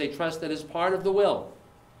 That is a trust that is part of the will.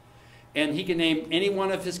 And he can name any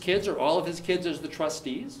one of his kids or all of his kids as the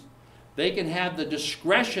trustees. They can have the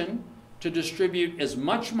discretion to distribute as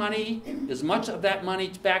much money, as much of that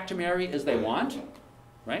money back to Mary as they want,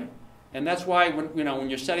 right? And that's why when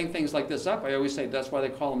you're setting things like this up, I always say that's why they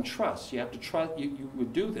call them trusts. You have to trust. You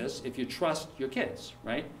would do this if you trust your kids,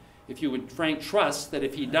 right? If you would, Frank trusts that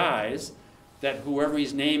if he dies, that whoever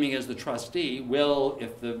he's naming as the trustee will,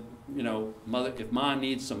 if if mom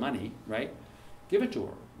needs some money, right, give it to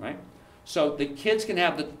her, right? So the kids can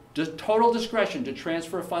have the total discretion to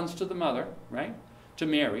transfer funds to the mother, right, to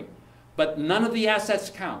Mary, but none of the assets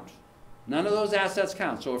count. None of those assets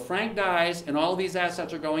count. So if Frank dies and all of these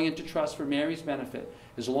assets are going into trust for Mary's benefit,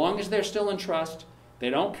 as long as they're still in trust,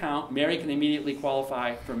 they don't count. Mary can immediately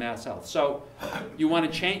qualify for Mass Health. So you want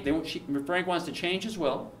to change. Frank wants to change his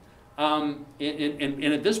will. And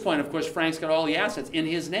at this point, of course, Frank's got all the assets in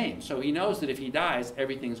his name. So he knows that if he dies,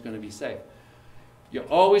 everything's going to be safe. You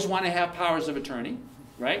always want to have powers of attorney,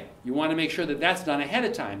 right? You want to make sure that that's done ahead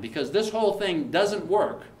of time because this whole thing doesn't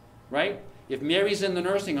work, right? If Mary's in the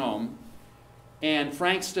nursing home and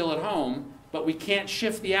Frank's still at home, but we can't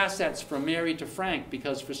shift the assets from Mary to Frank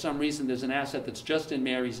because for some reason there's an asset that's just in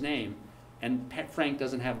Mary's name and Frank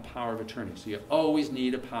doesn't have a power of attorney. So you always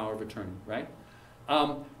need a power of attorney, right?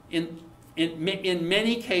 In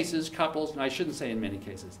many cases, couples, and I shouldn't say in many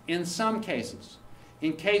cases, in some cases,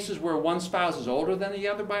 in cases where one spouse is older than the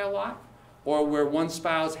other by a lot, or where one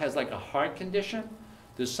spouse has like a heart condition,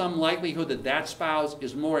 there's some likelihood that that spouse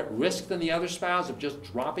is more at risk than the other spouse of just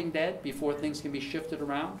dropping dead before things can be shifted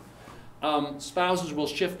around. Spouses will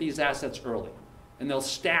shift these assets early, and they'll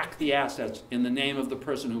stack the assets in the name of the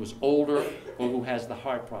person who is older or who has the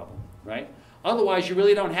heart problem, right? Otherwise, you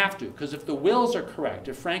really don't have to, because if the wills are correct,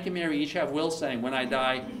 if Frank and Mary each have wills saying, when I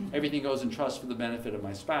die, everything goes in trust for the benefit of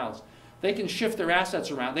my spouse, they can shift their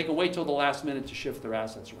assets around. They can wait till the last minute to shift their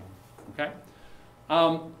assets around, okay?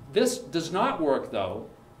 This does not work, though,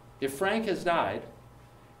 if Frank has died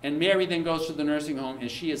and Mary then goes to the nursing home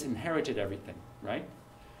and she has inherited everything, right?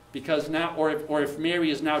 Because now, or if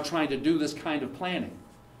Mary is now trying to do this kind of planning,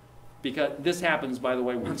 because this happens, by the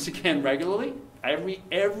way, once again regularly.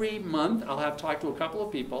 Every month I'll have talked to a couple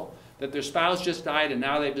of people that their spouse just died and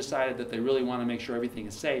now they've decided that they really want to make sure everything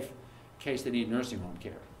is safe in case they need nursing home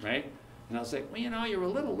care, right? And I'll say, well, you know, you're a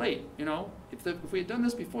little late. You know, if we had done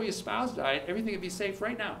this before your spouse died, everything would be safe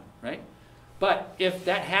right now, right? But if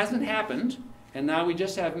that hasn't happened, and now we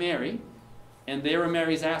just have Mary, and there are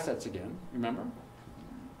Mary's assets again, remember?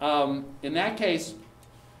 In that case,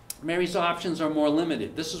 Mary's options are more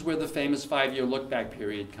limited. This is where the famous 5-year look-back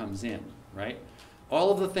period comes in, right? All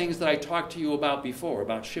of the things that I talked to you about before,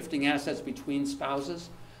 about shifting assets between spouses,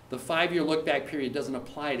 the 5-year look-back period doesn't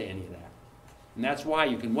apply to any of that. And that's why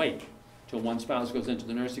you can wait till one spouse goes into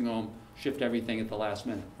the nursing home, shift everything at the last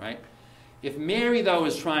minute, right? If Mary, though,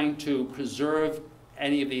 is trying to preserve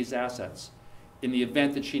any of these assets in the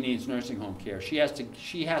event that she needs nursing home care, she has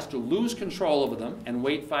to lose control over them and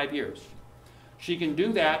wait 5 years. She can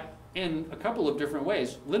do that in a couple of different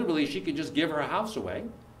ways. Literally, she can just give her house away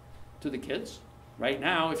to the kids right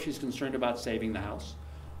now if she's concerned about saving the house.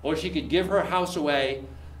 Or she could give her house away,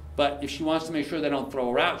 but if she wants to make sure they don't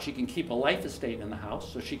throw her out, she can keep a life estate in the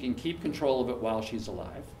house so she can keep control of it while she's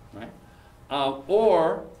alive, right? But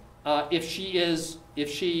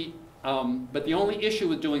the only issue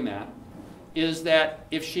with doing that is that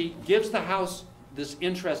if she gives the house, this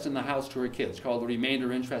interest in the house to her kids, called the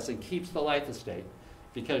remainder interest, and keeps the life estate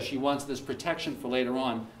because she wants this protection for later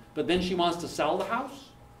on, but then she wants to sell the house,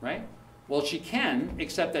 right? Well, she can,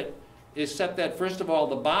 except that first of all,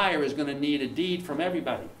 the buyer is going to need a deed from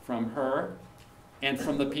everybody, from her and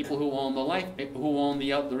from the people who own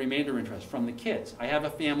the remainder interest, from the kids. I had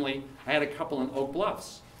a couple in Oak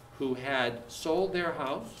Bluffs who had sold their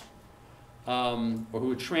house, or who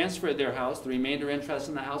had transferred their house, the remainder interest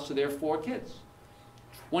in the house, to their 4 kids,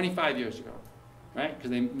 25 years ago, right?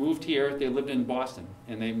 Because they moved here, they lived in Boston,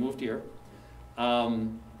 and they moved here.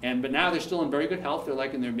 But now they're still in very good health. They're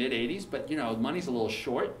like in their mid-80s, but you know, money's a little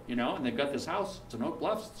short, you know, and they've got this house. It's in Oak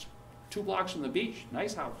Bluffs. It's 2 blocks from the beach.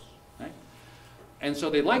 Nice house, right? And so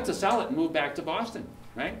they'd like to sell it and move back to Boston,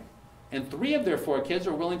 right? And 3 of their 4 kids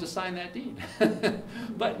are willing to sign that deed,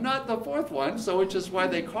 but not the 4th one. So which is why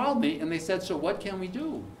they called me and they said, so what can we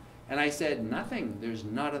do? And I said, nothing. There's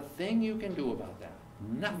not a thing you can do about that.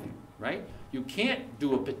 Nothing, right? You can't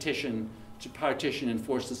do a petition to partition and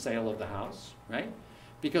force the sale of the house, right?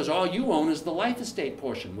 Because all you own is the life estate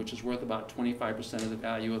portion, which is worth about 25% of the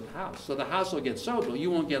value of the house. So the house will get sold, but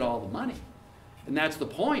you won't get all the money. And that's the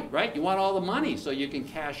point, right? You want all the money so you can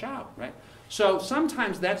cash out, right? So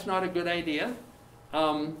sometimes that's not a good idea.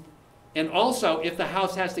 And also, if the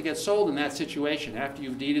house has to get sold in that situation, after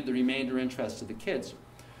you've deeded the remainder interest to the kids,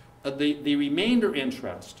 the remainder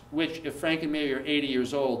interest, which if Frank and Mary are 80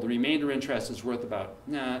 years old, the remainder interest is worth about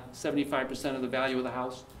 75% of the value of the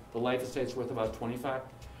house. The life estate's worth about 25.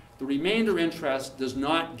 The remainder interest does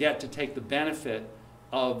not get to take the benefit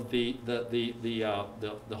of the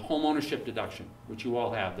home ownership deduction, which you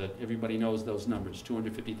all have, that everybody knows those numbers,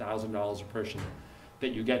 $250,000 a person, that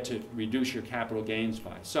you get to reduce your capital gains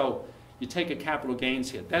by. So you take a capital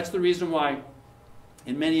gains hit. That's the reason why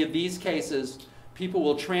in many of these cases, people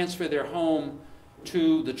will transfer their home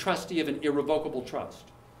to the trustee of an irrevocable trust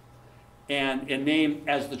and name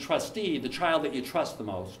as the trustee the child that you trust the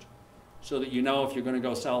most, so that you know if you're going to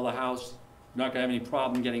go sell the house, you're not going to have any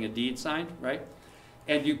problem getting a deed signed, right?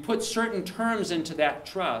 And you put certain terms into that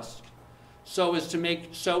trust so as to make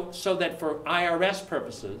so that for IRS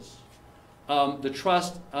purposes, the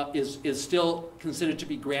trust is still considered to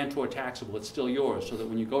be grantor taxable. It's still yours, so that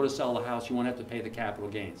when you go to sell the house, you won't have to pay the capital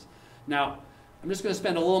gains. Now, I'm just going to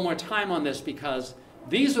spend a little more time on this because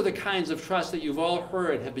these are the kinds of trusts that you've all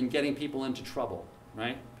heard have been getting people into trouble,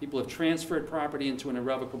 right? People have transferred property into an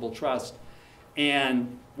irrevocable trust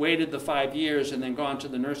and waited the 5 years and then gone to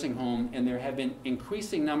the nursing home, and there have been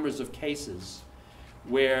increasing numbers of cases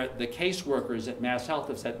where the caseworkers at Mass Health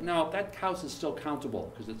have said, no, that house is still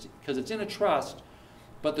countable because it's in a trust,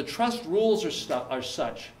 but the trust rules are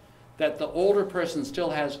such that the older person still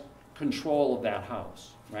has control of that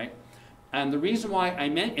house, right? And the reason why I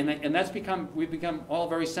meant, and that's we've become all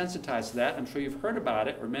very sensitized to that. I'm sure you've heard about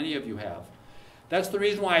it, or many of you have. That's the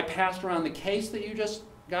reason why I passed around the case that you just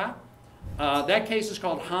got. That case is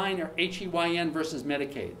called Hine, or H-E-Y-N versus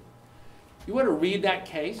Medicaid. You want to read that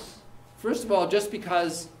case, first of all, just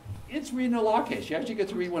because it's reading a law case. You actually get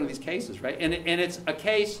to read one of these cases, right? And it's a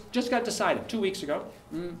case just got decided 2 weeks ago,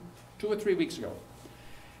 2 or 3 weeks ago.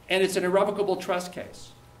 And it's an irrevocable trust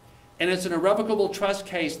case. And it's an irrevocable trust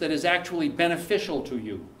case that is actually beneficial to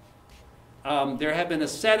you. There have been a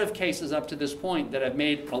set of cases up to this point that have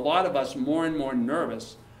made a lot of us more and more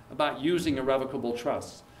nervous about using irrevocable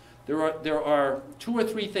trusts. There are 2 or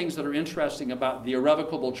 3 things that are interesting about the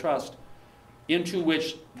irrevocable trust into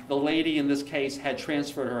which the lady in this case had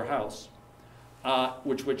transferred her house,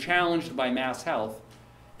 which were challenged by Mass Health,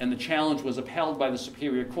 and the challenge was upheld by the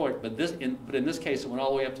Superior Court, but in this case it went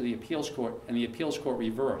all the way up to the appeals court, and the appeals court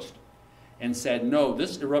reversed and said, no,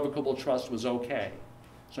 this irrevocable trust was okay.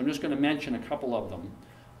 So I'm just going to mention a couple of them.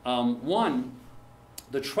 One,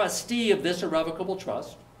 the trustee of this irrevocable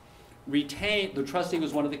trust retained, the trustee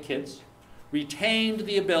was one of the kids, retained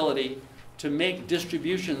the ability to make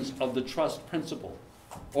distributions of the trust principal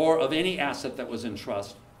or of any asset that was in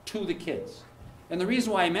trust to the kids. And the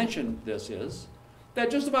reason why I mention this is that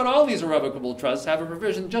just about all these irrevocable trusts have a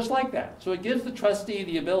provision just like that. So it gives the trustee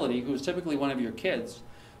the ability, who is typically one of your kids,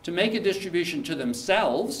 to make a distribution to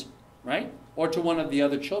themselves, right, or to one of the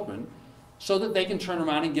other children, so that they can turn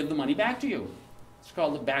around and give the money back to you. It's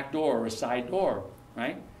called a back door or a side door,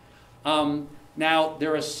 right? Now,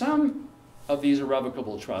 there are some of these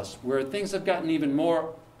irrevocable trusts where things have gotten even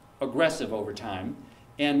more aggressive over time,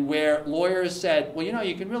 and where lawyers said, well, you know,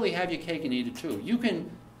 you can really have your cake and eat it too. You can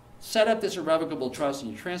set up this irrevocable trust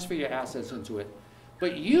and you transfer your assets into it,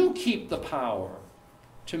 but you keep the power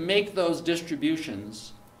to make those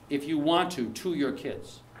distributions if you want to your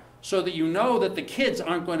kids, so that you know that the kids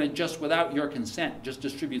aren't going to just, without your consent, just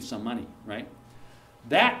distribute some money, right?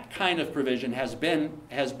 That kind of provision has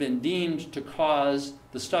been deemed to cause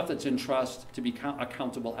the stuff that's in trust to be a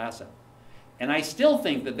countable asset. And I still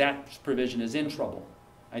think that that provision is in trouble.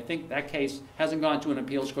 I think that case hasn't gone to an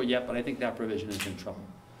appeals court yet, but I think that provision is in trouble.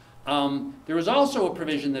 There is also a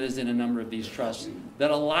provision that is in a number of these trusts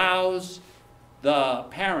that allows the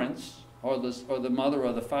parents, or the mother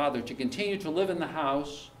or the father, to continue to live in the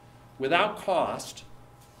house without cost,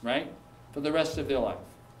 right, for the rest of their life.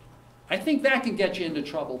 I think that can get you into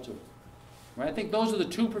trouble too. Right? I think those are the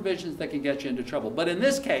 2 provisions that can get you into trouble. But in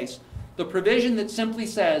this case, the provision that simply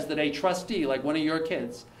says that a trustee, like one of your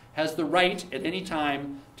kids, has the right at any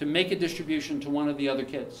time to make a distribution to one of the other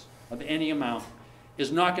kids of any amount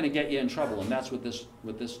is not going to get you in trouble, and that's what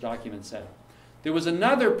this document said. There was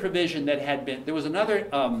another provision that had been,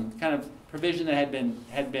 kind of provision that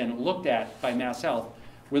had been looked at by Mass Health,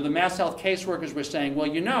 where the Mass Health caseworkers were saying, well,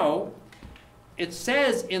 you know, it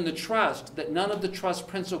says in the trust that none of the trust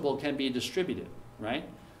principal can be distributed, right?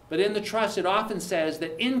 But in the trust, it often says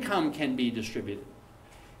that income can be distributed.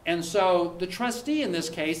 And so the trustee in this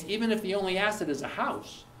case, even if the only asset is a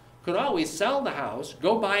house, could always sell the house,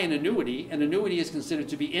 go buy an annuity. An annuity is considered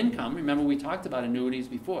to be income. Remember, we talked about annuities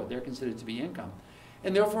before. They're considered to be income.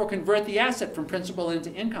 And therefore convert the asset from principal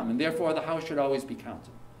into income, and therefore the house should always be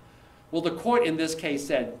counted. Well, the court in this case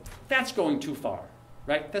said, that's going too far,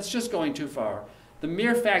 right? That's just going too far. The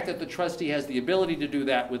mere fact that the trustee has the ability to do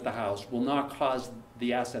that with the house will not cause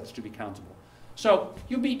the assets to be countable. So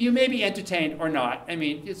you may be entertained or not. I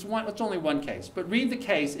mean, it's only one case. But read the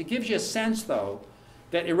case. It gives you a sense, though,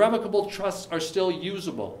 that irrevocable trusts are still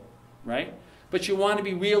usable, right? But you want to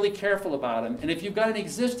be really careful about them. And if you've got an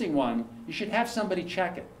existing one, you should have somebody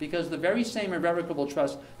check it, because the very same irrevocable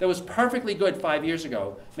trust that was perfectly good 5 years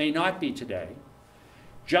ago may not be today,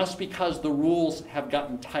 just because the rules have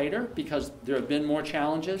gotten tighter, because there have been more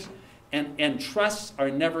challenges, and trusts are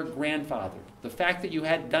never grandfathered. The fact that you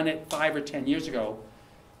had done it 5 or 10 years ago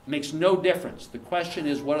makes no difference. The question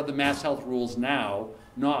is, what are the Mass Health rules now,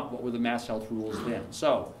 not what were the Mass Health rules then.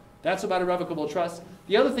 So that's about irrevocable trust.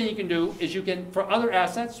 The other thing you can do is you can, for other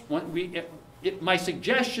assets, my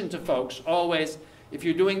suggestion to folks always, if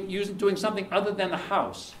you're doing something other than the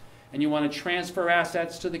house, and you want to transfer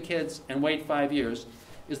assets to the kids and wait 5 years,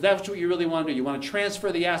 is that's what you really want to do. You want to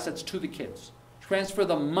transfer the assets to the kids. Transfer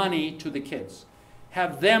the money to the kids.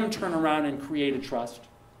 Have them turn around and create a trust,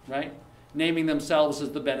 right? Naming themselves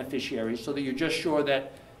as the beneficiaries, so that you're just sure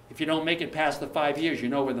that if you don't make it past the 5 years, you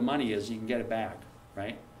know where the money is, you can get it back,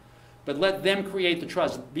 right? But let them create the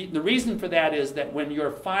trust. The reason for that is that when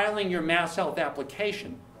you're filing your Mass Health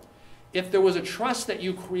application, if there was a trust that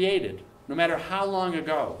you created, no matter how long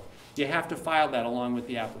ago, you have to file that along with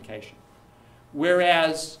the application.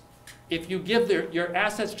 Whereas if you give your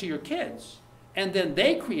assets to your kids and then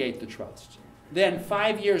they create the trust, then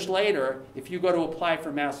 5 years later, if you go to apply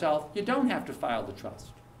for Mass Health, you don't have to file the trust,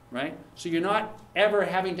 right? So you're not ever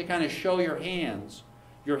having to kind of show your hand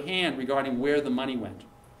regarding where the money went.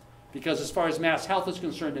 Because as far as Mass Health is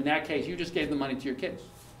concerned, in that case, you just gave the money to your kids.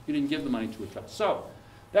 You didn't give the money to a trust. So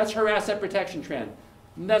that's her asset protection trend.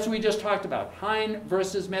 And that's what we just talked about. Hine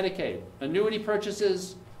versus Medicaid. Annuity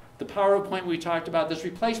purchases, the PowerPoint we talked about. This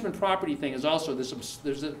replacement property thing is also this.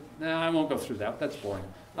 I won't go through that. That's boring.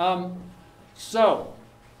 So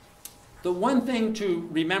the one thing to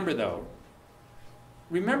remember, though,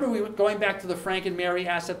 remember we were going back to the Frank and Mary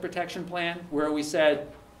asset protection plan where we said,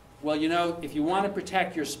 well, you know, if you want to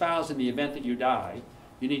protect your spouse in the event that you die,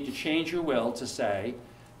 you need to change your will to say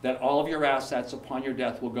that all of your assets upon your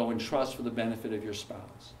death will go in trust for the benefit of your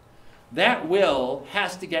spouse. That will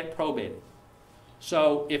has to get probated.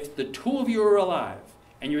 So if the two of you are alive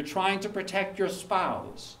and you're trying to protect your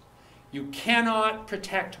spouse, you cannot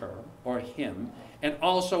protect her or him and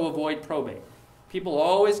also avoid probate. People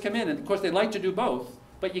always come in, and of course they like to do both,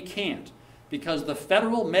 but you can't. Because the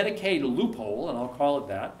federal Medicaid loophole, and I'll call it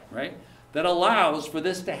that, right, that allows for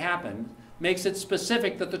this to happen, makes it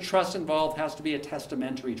specific that the trust involved has to be a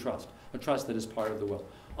testamentary trust, a trust that is part of the will.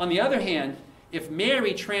 On the other hand, if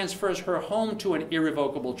Mary transfers her home to an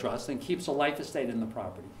irrevocable trust and keeps a life estate in the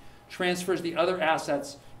property, transfers the other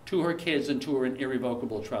assets to her kids and to an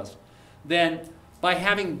irrevocable trust, then by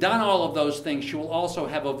having done all of those things, she will also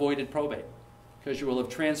have avoided probate. Because you will have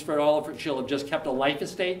transferred all of her, she'll have just kept a life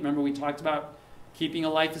estate. Remember we talked about keeping a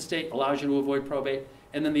life estate allows you to avoid probate.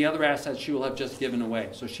 And then the other assets she will have just given away.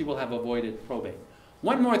 So she will have avoided probate.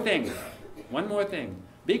 One more thing.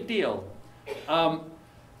 Big deal.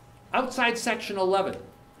 Outside Section 11.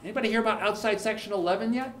 Anybody hear about outside Section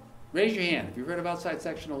 11 yet? Raise your hand if you've heard of outside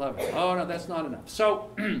Section 11. Oh, no, that's not enough. So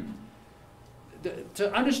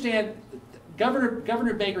to understand,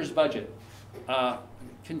 Governor Baker's budget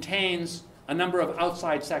contains a number of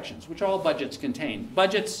outside sections, which all budgets contain.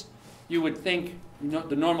 Budgets, you would think,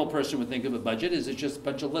 the normal person would think of a budget as it's just a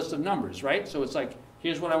bunch of lists of numbers, right? So it's like,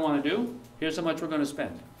 here's what I want to do, here's how much we're going to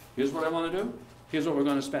spend. Here's what I want to do, here's what we're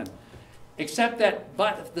going to spend. Except that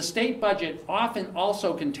the state budget often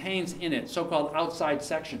also contains in it so-called outside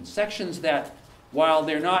sections. Sections that, while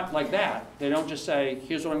they're not like that, they don't just say,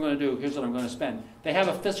 here's what I'm going to do, here's what I'm going to spend. They have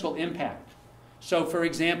a fiscal impact. So, for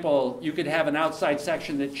example, you could have an outside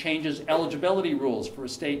section that changes eligibility rules for a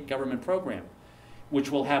state government program, which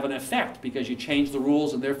will have an effect because you change the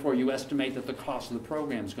rules and therefore you estimate that the cost of the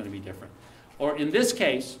program is going to be different. Or in this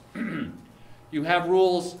case, you have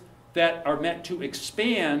rules that are meant to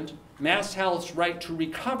expand Mass Health's right to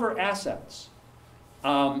recover assets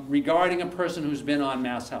regarding a person who's been on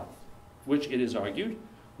Mass Health, which it is argued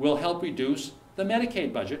will help reduce the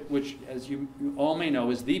Medicaid budget, which, as you all may know,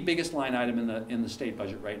 is the biggest line item in the state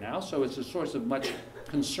budget right now, so it's a source of much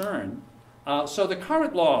concern. So the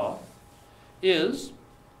current law is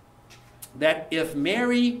that if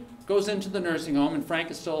Mary goes into the nursing home and Frank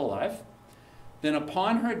is still alive, then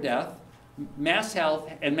upon her death, Mass Health,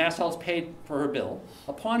 and Mass Health's paid for her bill,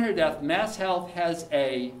 upon her death, Mass Health has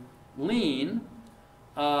a lien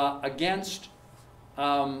against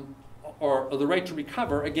or the right to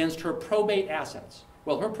recover against her probate assets.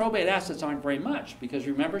 Well, her probate assets aren't very much because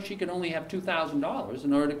remember she can only have $2,000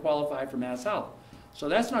 in order to qualify for Mass Health. So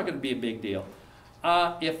that's not going to be a big deal.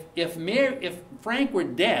 If Frank were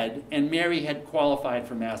dead and Mary had qualified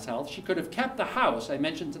for Mass Health, she could have kept the house. I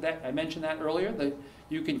mentioned that earlier. That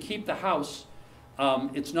you can keep the house.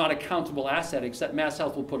 It's not a countable asset except Mass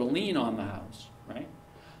Health will put a lien on the house, right?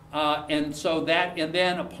 And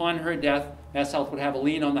then upon her death, Mass Health would have a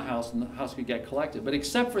lien on the house and the house could get collected. But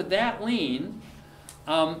except for that lien,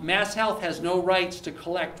 Mass Health has no rights to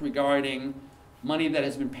collect regarding money that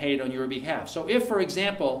has been paid on your behalf. So if, for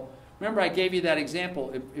example, remember I gave you that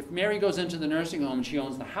example, if Mary goes into the nursing home and she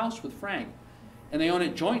owns the house with Frank, and they own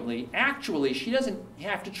it jointly, actually she doesn't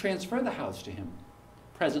have to transfer the house to him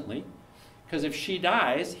presently, because if she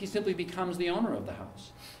dies, he simply becomes the owner of the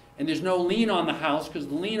house. And there's no lien on the house because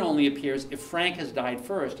the lien only appears if Frank has died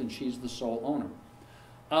first and she's the sole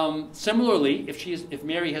owner. Similarly, if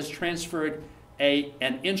Mary has transferred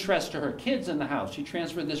an interest to her kids in the house, she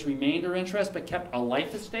transferred this remainder interest but kept a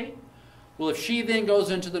life estate. Well, if she then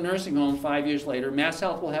goes into the nursing home 5 years later, Mass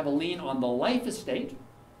Health will have a lien on the life estate,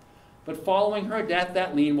 but following her death,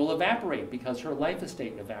 that lien will evaporate because her life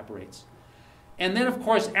estate evaporates. And then, of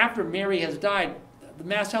course, after Mary has died, the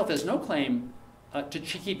Mass Health has no claim to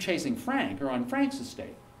keep chasing Frank or on Frank's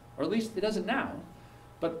estate. or at least it doesn't now.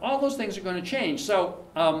 But all those things are going to change. So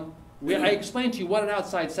I explained to you what an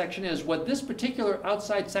outside section is. What this particular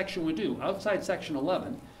outside section would do, outside section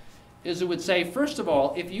 11, is it would say, first of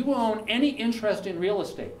all, if you own any interest in real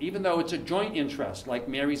estate, even though it's a joint interest, like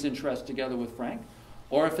Mary's interest together with Frank,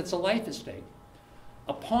 or if it's a life estate,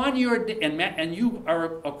 upon your, and you are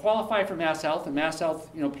qualified for Mass Health, and Mass Health,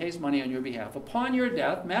 pays money on your behalf. Upon your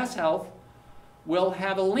death, Mass Health will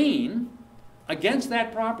have a lien against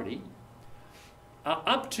that property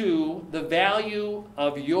up to the value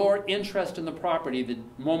of your interest in the property the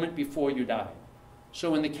moment before you die.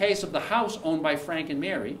 So in the case of the house owned by Frank and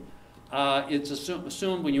Mary, it's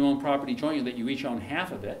assumed when you own property jointly that you each own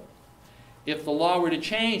half of it. If the law were to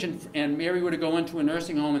change and Mary were to go into a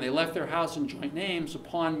nursing home and they left their house in joint names,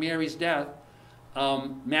 upon Mary's death,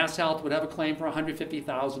 Mass Health would have a claim for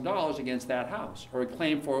 $150,000 against that house, or a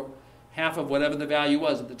claim for half of whatever the value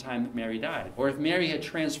was at the time that Mary died. Or if Mary had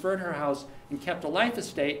transferred her house and kept a life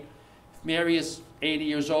estate, if Mary is 80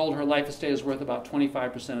 years old, her life estate is worth about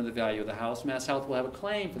 25% of the value of the house. Mass Health will have a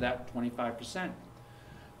claim for that 25%.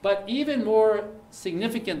 But even more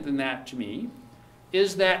significant than that to me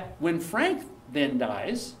is that when Frank then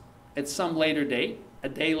dies at some later date, a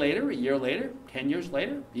day later, a year later, 10 years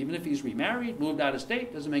later, even if he's remarried, moved out of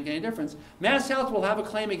state, doesn't make any difference, Mass Health will have a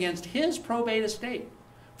claim against his probate estate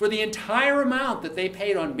for the entire amount that they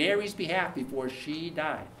paid on Mary's behalf before she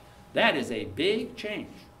died. That is a big change.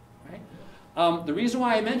 Right? The reason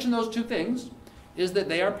why I mention those two things is that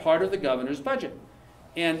they are part of the governor's budget.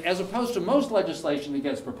 And as opposed to most legislation that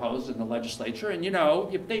gets proposed in the legislature, and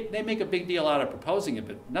they make a big deal out of proposing it,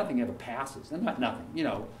 but nothing ever passes. And not nothing,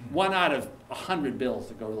 1 out of 100 bills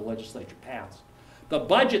that go to the legislature pass. The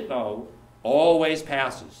budget, though, always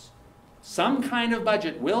passes. Some kind of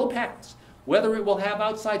budget will pass. Whether it will have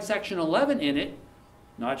outside section 11 in it,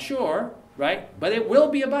 not sure, right? But it will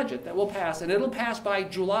be a budget that will pass, and it'll pass by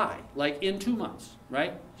July, like in 2 months,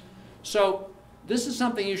 right? So this is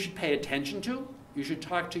something you should pay attention to. You should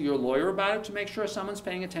talk to your lawyer about it to make sure someone's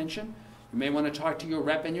paying attention. You may want to talk to your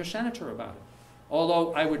rep and your senator about it.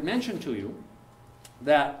 Although I would mention to you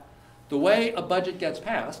that the way a budget gets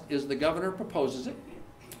passed is the governor proposes it,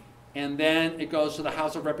 and then it goes to the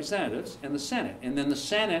House of Representatives and the Senate. And then the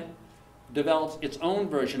Senate develops its own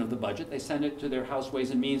version of the budget. They send it to their House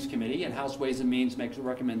Ways and Means Committee, and House Ways and Means makes a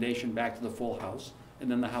recommendation back to the full House,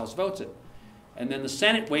 and then the House votes it. And then the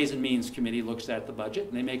Senate Ways and Means Committee looks at the budget,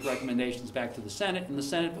 and they make recommendations back to the Senate, and the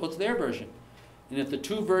Senate votes their version. And if the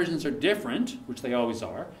two versions are different, which they always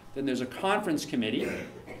are, then there's a conference committee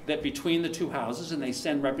that between the two houses, and they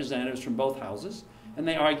send representatives from both houses, and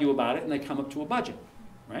they argue about it, and they come up to a budget,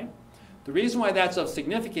 right? The reason why that's of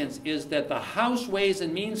significance is that the House Ways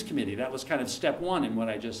and Means Committee, that was kind of step one in what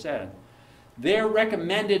I just said, their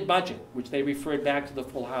recommended budget, which they referred back to the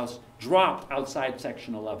full House, dropped outside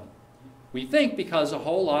Section 11. We think because a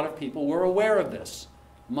whole lot of people were aware of this,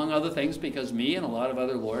 among other things because me and a lot of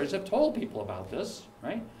other lawyers have told people about this,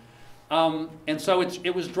 right? And so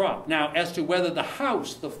it was dropped. Now, as to whether the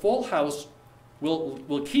House, the full House,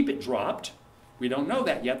 will keep it dropped, we don't know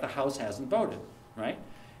that yet. The House hasn't voted, right?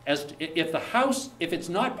 If it's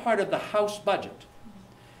not part of the House budget,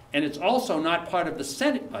 and it's also not part of the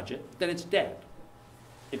Senate budget, then it's dead.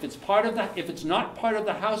 If it's not part of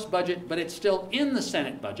the House budget, but it's still in the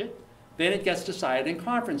Senate budget, then it gets decided in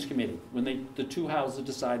conference committee when the two houses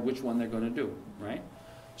decide which one they're going to do, right?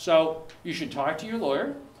 So you should talk to your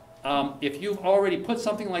lawyer. If you've already put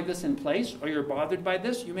something like this in place or you're bothered by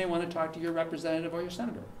this, you may want to talk to your representative or your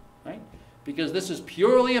senator, right? Because this is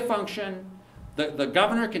purely a function. The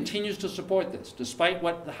governor continues to support this, despite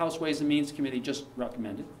what the House Ways and Means Committee just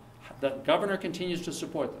recommended. The governor continues to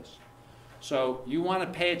support this. So you want to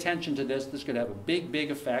pay attention to this. This could have a big,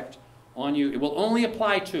 big effect on you. It will only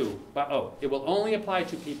apply to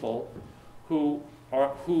people who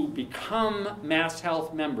become Mass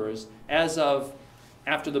Health members as of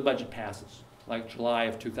after the budget passes, like July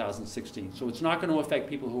of 2016. So it's not going to affect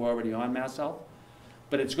people who are already on Mass Health,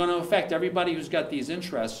 but it's going to affect everybody who's got these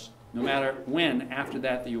interests, no matter when after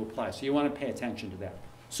that you apply. So you want to pay attention to that.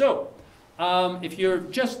 So if you're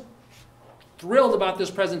just thrilled about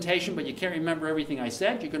this presentation, but you can't remember everything I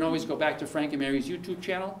said, you can always go back to Frank and Mary's YouTube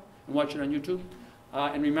channel and watch it on YouTube.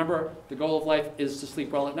 And remember, the goal of life is to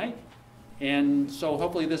sleep well at night. And so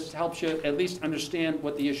hopefully this helps you at least understand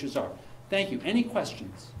what the issues are. Thank you. Any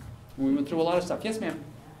questions? We went through a lot of stuff. Yes, ma'am?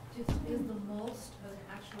 Is the most an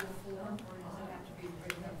actual form, or does it have to be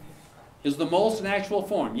written up? Is the most an actual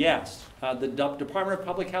form? Yes. The Department of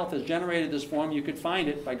Public Health has generated this form. You could find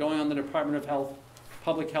it by going on the Department of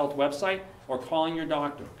Public Health website or calling your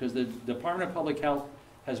doctor, because the Department of Public Health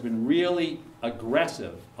has been really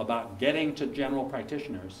aggressive about getting to general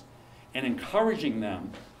practitioners and encouraging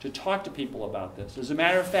them to talk to people about this. As a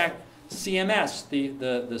matter of fact, CMS,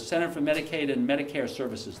 the Center for Medicaid and Medicare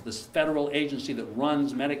Services, this federal agency that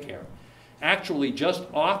runs Medicare, actually just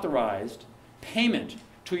authorized payment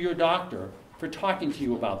to your doctor for talking to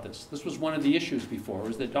you about this. This was one of the issues before,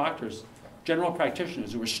 was that doctors, general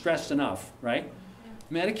practitioners who were stressed enough, right?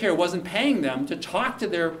 Medicare wasn't paying them to talk to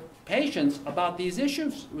their patients about these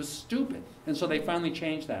issues. It was stupid. And so they finally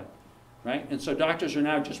changed that, right? And so doctors are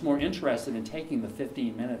now just more interested in taking the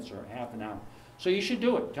 15 minutes or half an hour. So you should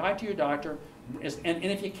do it. Talk to your doctor. And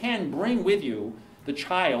if you can, bring with you the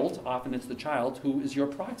child, often it's the child, who is your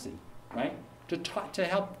proxy, right? To talk, to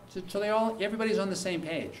help, so everybody's on the same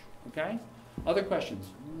page, okay? Other questions?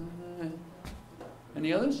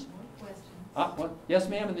 Any others? Questions? What? Yes,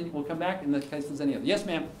 ma'am, and then we'll come back in the case there's any other. Yes,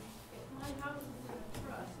 ma'am. If my house is in a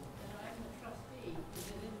trust and I'm the trustee, is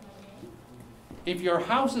it in my name? If your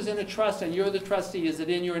house is in a trust and you're the trustee, is it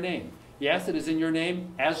in your name? Yes, it is in your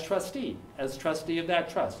name as trustee of that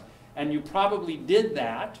trust. And you probably did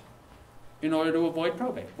that in order to avoid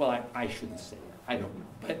probate. Well, I shouldn't say that. I don't know.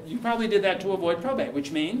 But you probably did that to avoid probate,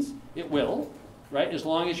 which means it will, right, as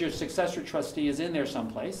long as your successor trustee is in there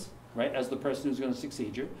someplace, right, as the person who's going to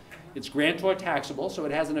succeed you. It's grantor taxable, so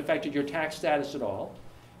it hasn't affected your tax status at all.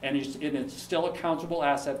 And it's still a countable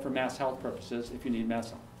asset for mass health purposes if you need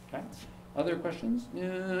mass health. Okay? Other questions?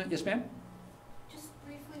 Yes, ma'am? Just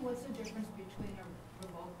briefly, what's the difference between a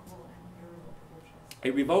revocable and irrevocable trust?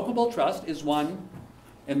 A revocable trust is one,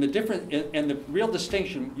 and the real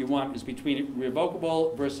distinction you want is between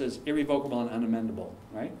revocable versus irrevocable and unamendable,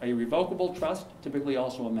 right? A revocable trust, typically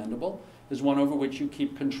also amendable, is one over which you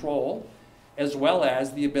keep control, as well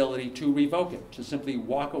as the ability to revoke it, to simply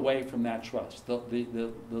walk away from that trust.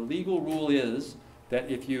 The legal rule is that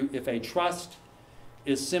if a trust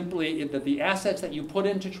is simply that the assets that you put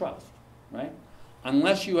into trust, right,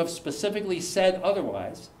 unless you have specifically said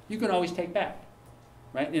otherwise, you can always take back,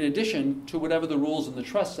 right, in addition to whatever the rules in the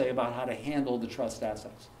trust say about how to handle the trust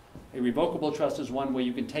assets. A revocable trust is one where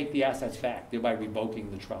you can take the assets back, thereby revoking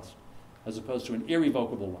the trust, as opposed to an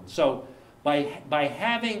irrevocable one. So by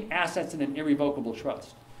having assets in an irrevocable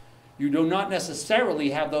trust, you do not necessarily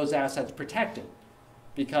have those assets protected.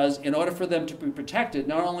 Because in order for them to be protected,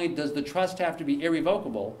 not only does the trust have to be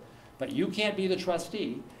irrevocable, but you can't be the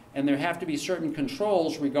trustee, and there have to be certain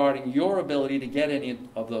controls regarding your ability to get any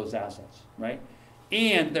of those assets, right?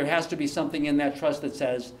 And there has to be something in that trust that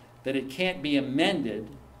says that it can't be amended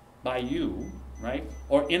by you, right?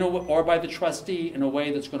 Or by the trustee in a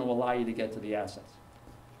way that's going to allow you to get to the assets.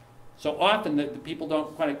 So often the people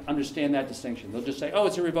don't quite understand that distinction. They'll just say, oh,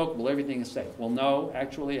 it's irrevocable, everything is safe. Well, no,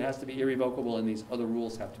 actually it has to be irrevocable and these other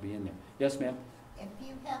rules have to be in there. Yes, ma'am? If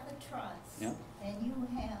you have a trust, Yeah. and you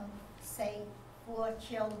have, say, 4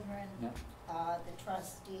 children, Yeah. the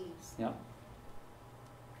trustees, Yeah.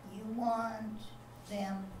 you want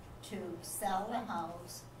them to sell the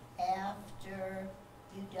house after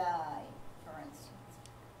you die, for instance.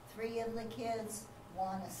 3 of the kids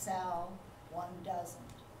want to sell, 1 doesn't.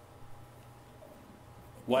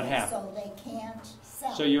 What happens? So they can't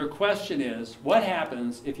sell. So your question is, what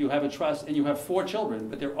happens if you have a trust and you have 4 children,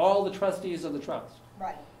 but they're all the trustees of the trust?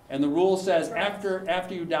 Right. And the rule says Correct.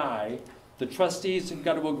 after you die, the trustees have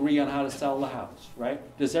got to agree on how to sell the house, right?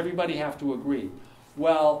 Does everybody have to agree?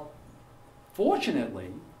 Well,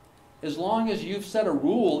 fortunately, as long as you've set a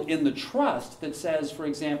rule in the trust that says, for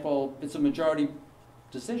example, it's a majority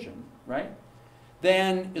decision, right?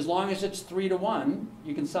 Then as long as it's 3-1,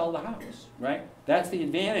 you can sell the house, right? That's the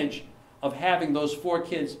advantage of having those 4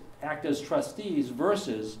 kids act as trustees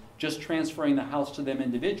versus just transferring the house to them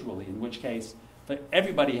individually, in which case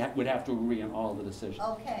everybody would have to agree on all the decisions.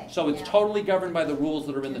 Okay. So it's now- totally governed by the rules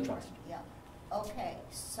that are in the trust. Yeah, okay,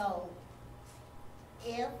 so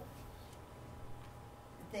if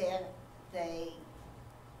they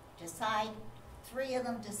decide, 3 of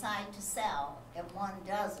them decide to sell and 1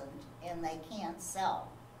 doesn't, and they can't sell.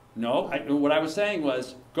 No, what I was saying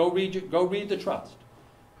was, go read the trust.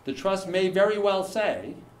 The trust may very well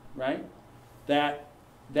say, right, that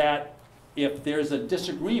if there's a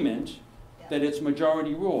disagreement, that it's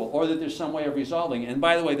majority rule, or that there's some way of resolving. And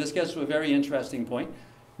by the way, this gets to a very interesting point.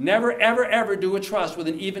 Never, ever, ever do a trust with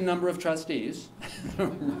an even number of trustees,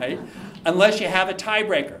 right? Unless you have a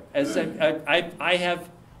tiebreaker. As I have,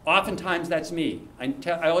 oftentimes that's me.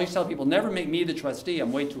 I always tell people, never make me the trustee,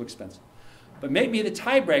 I'm way too expensive. But make me the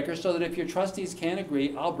tiebreaker so that if your trustees can't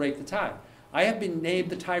agree, I'll break the tie. I have been named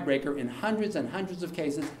the tiebreaker in hundreds and hundreds of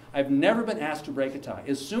cases. I've never been asked to break a tie.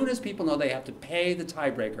 As soon as people know they have to pay the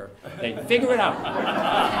tiebreaker, they figure it out.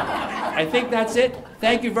 I think that's it.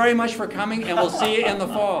 Thank you very much for coming, and we'll see you in the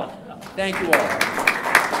fall. Thank you all.